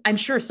I'm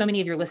sure so many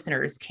of your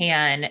listeners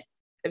can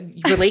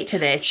relate to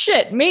this.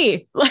 Shit,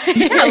 me.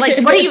 Yeah, like,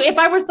 what do you, if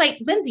I was like,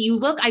 Lindsay,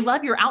 I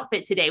love your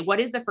outfit today, what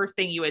is the first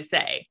thing you would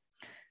say?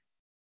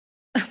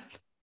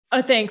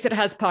 Oh, thanks. It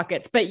has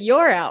pockets, but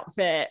your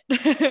outfit.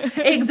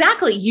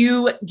 Exactly.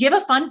 You give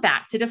a fun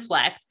fact to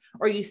deflect,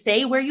 or you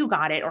say where you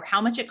got it or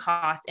how much it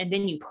costs, and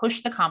then you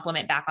push the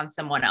compliment back on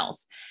someone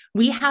else.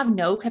 We have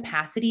no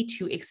capacity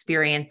to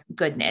experience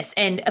goodness.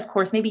 And of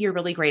course, maybe you're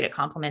really great at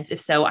compliments. If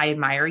so, I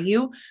admire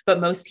you.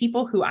 But most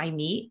people who I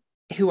meet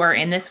who are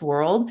in this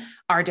world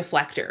are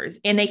deflectors,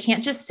 and they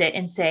can't just sit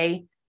and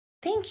say,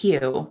 thank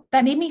you.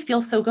 That made me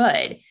feel so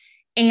good.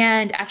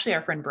 And actually,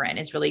 our friend Bryn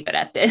is really good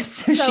at this.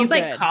 So She's good.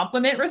 like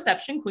compliment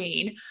reception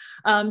queen.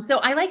 So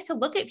I like to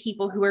look at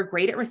people who are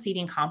great at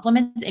receiving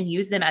compliments and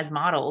use them as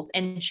models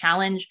and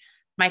challenge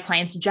my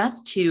clients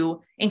just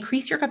to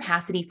increase your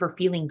capacity for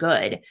feeling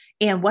good.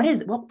 And what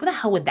the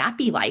hell would that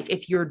be like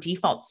if your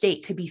default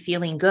state could be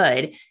feeling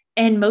good?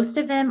 And most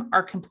of them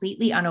are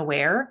completely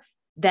unaware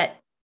that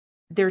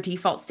their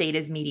default state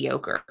is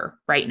mediocre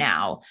right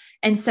now.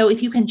 And so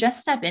if you can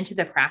just step into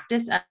the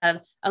practice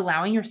of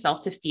allowing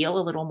yourself to feel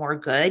a little more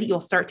good,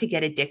 you'll start to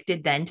get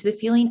addicted then to the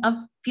feeling of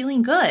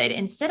feeling good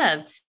instead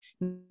of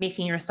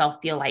making yourself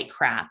feel like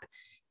crap.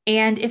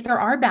 And if there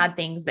are bad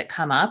things that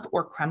come up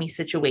or crummy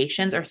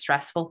situations or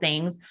stressful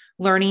things,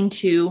 learning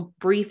to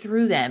breathe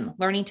through them,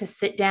 learning to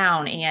sit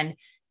down and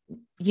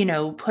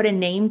put a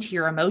name to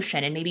your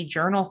emotion and maybe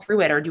journal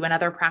through it or do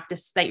another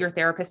practice that your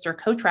therapist or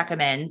coach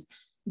recommends,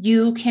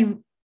 you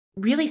can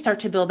really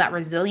start to build that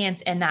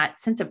resilience and that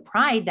sense of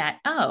pride that,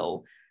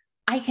 oh,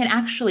 I can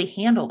actually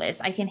handle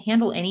this. I can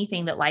handle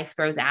anything that life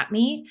throws at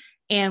me.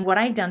 And what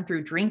I've done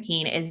through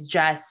drinking is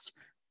just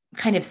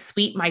kind of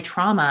sweep my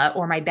trauma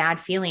or my bad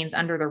feelings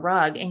under the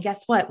rug. And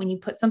guess what? When you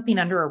put something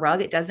under a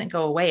rug, it doesn't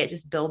go away. It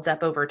just builds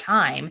up over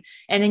time.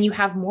 And then you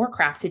have more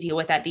crap to deal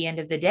with at the end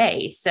of the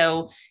day.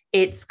 So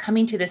it's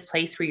coming to this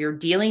place where you're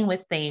dealing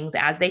with things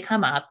as they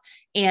come up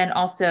and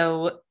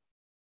also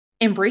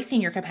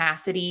embracing your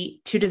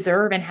capacity to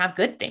deserve and have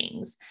good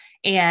things.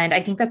 And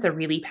I think that's a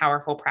really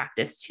powerful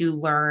practice to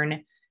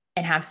learn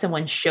and have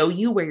someone show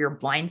you where your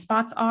blind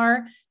spots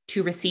are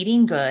to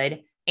receiving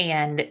good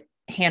and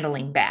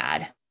handling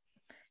bad.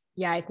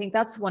 Yeah, I think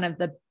that's one of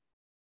the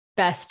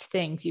best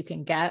things you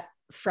can get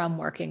from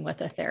working with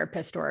a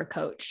therapist or a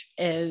coach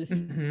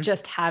is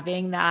just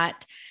having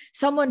that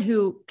someone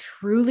who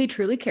truly,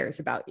 truly cares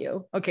about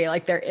you. Okay.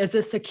 Like there is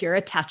a secure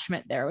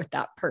attachment there with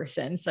that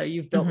person. So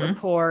you've built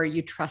rapport,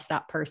 you trust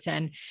that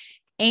person,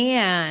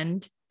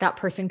 and that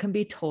person can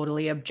be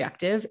totally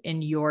objective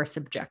in your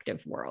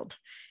subjective world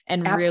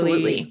and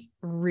really,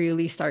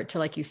 really start to,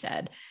 like you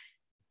said,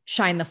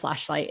 shine the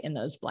flashlight in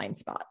those blind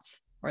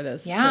spots or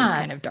those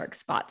kind of dark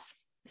spots.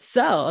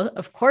 So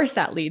of course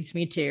that leads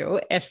me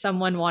to, if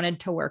someone wanted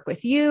to work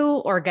with you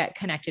or get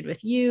connected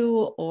with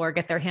you or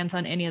get their hands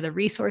on any of the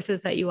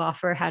resources that you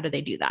offer, how do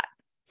they do that?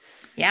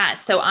 Yeah.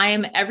 So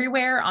I'm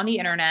everywhere on the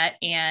internet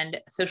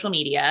and social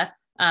media.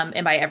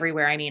 And by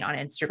everywhere, I mean on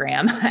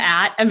Instagram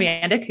at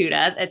Amanda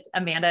Kuda. It's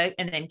Amanda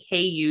and then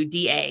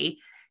Kuda.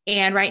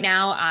 And right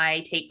now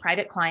I take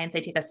private clients.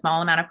 I take a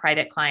small amount of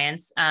private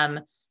clients.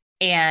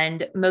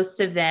 And most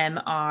of them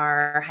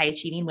are high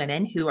achieving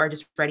women who are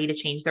just ready to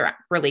change their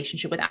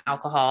relationship with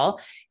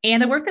alcohol.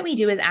 And the work that we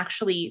do is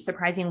actually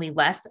surprisingly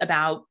less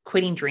about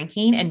quitting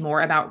drinking and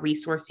more about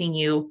resourcing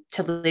you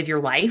to live your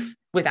life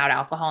without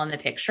alcohol in the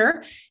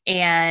picture.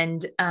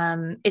 And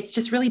it's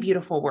just really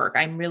beautiful work.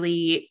 I'm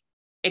really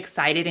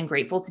excited and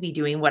grateful to be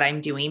doing what I'm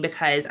doing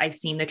because I've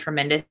seen the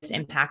tremendous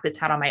impact it's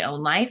had on my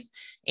own life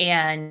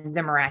and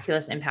the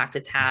miraculous impact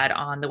it's had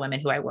on the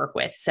women who I work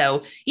with.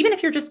 So even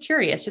if you're just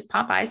curious, just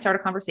pop by, start a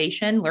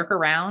conversation, lurk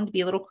around,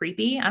 be a little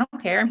creepy. I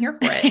don't care. I'm here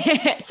for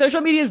it. Social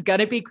media is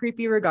going to be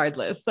creepy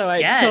regardless. So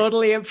I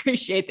totally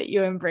appreciate that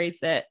you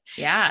embrace it.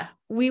 Yeah.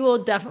 We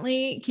will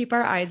definitely keep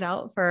our eyes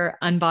out for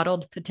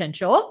unbottled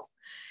potential.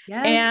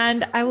 Yes.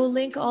 And I will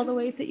link all the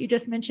ways that you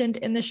just mentioned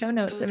in the show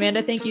notes.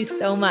 Amanda, thank you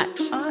so much.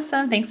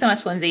 Awesome. Thanks so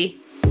much, Lindsay.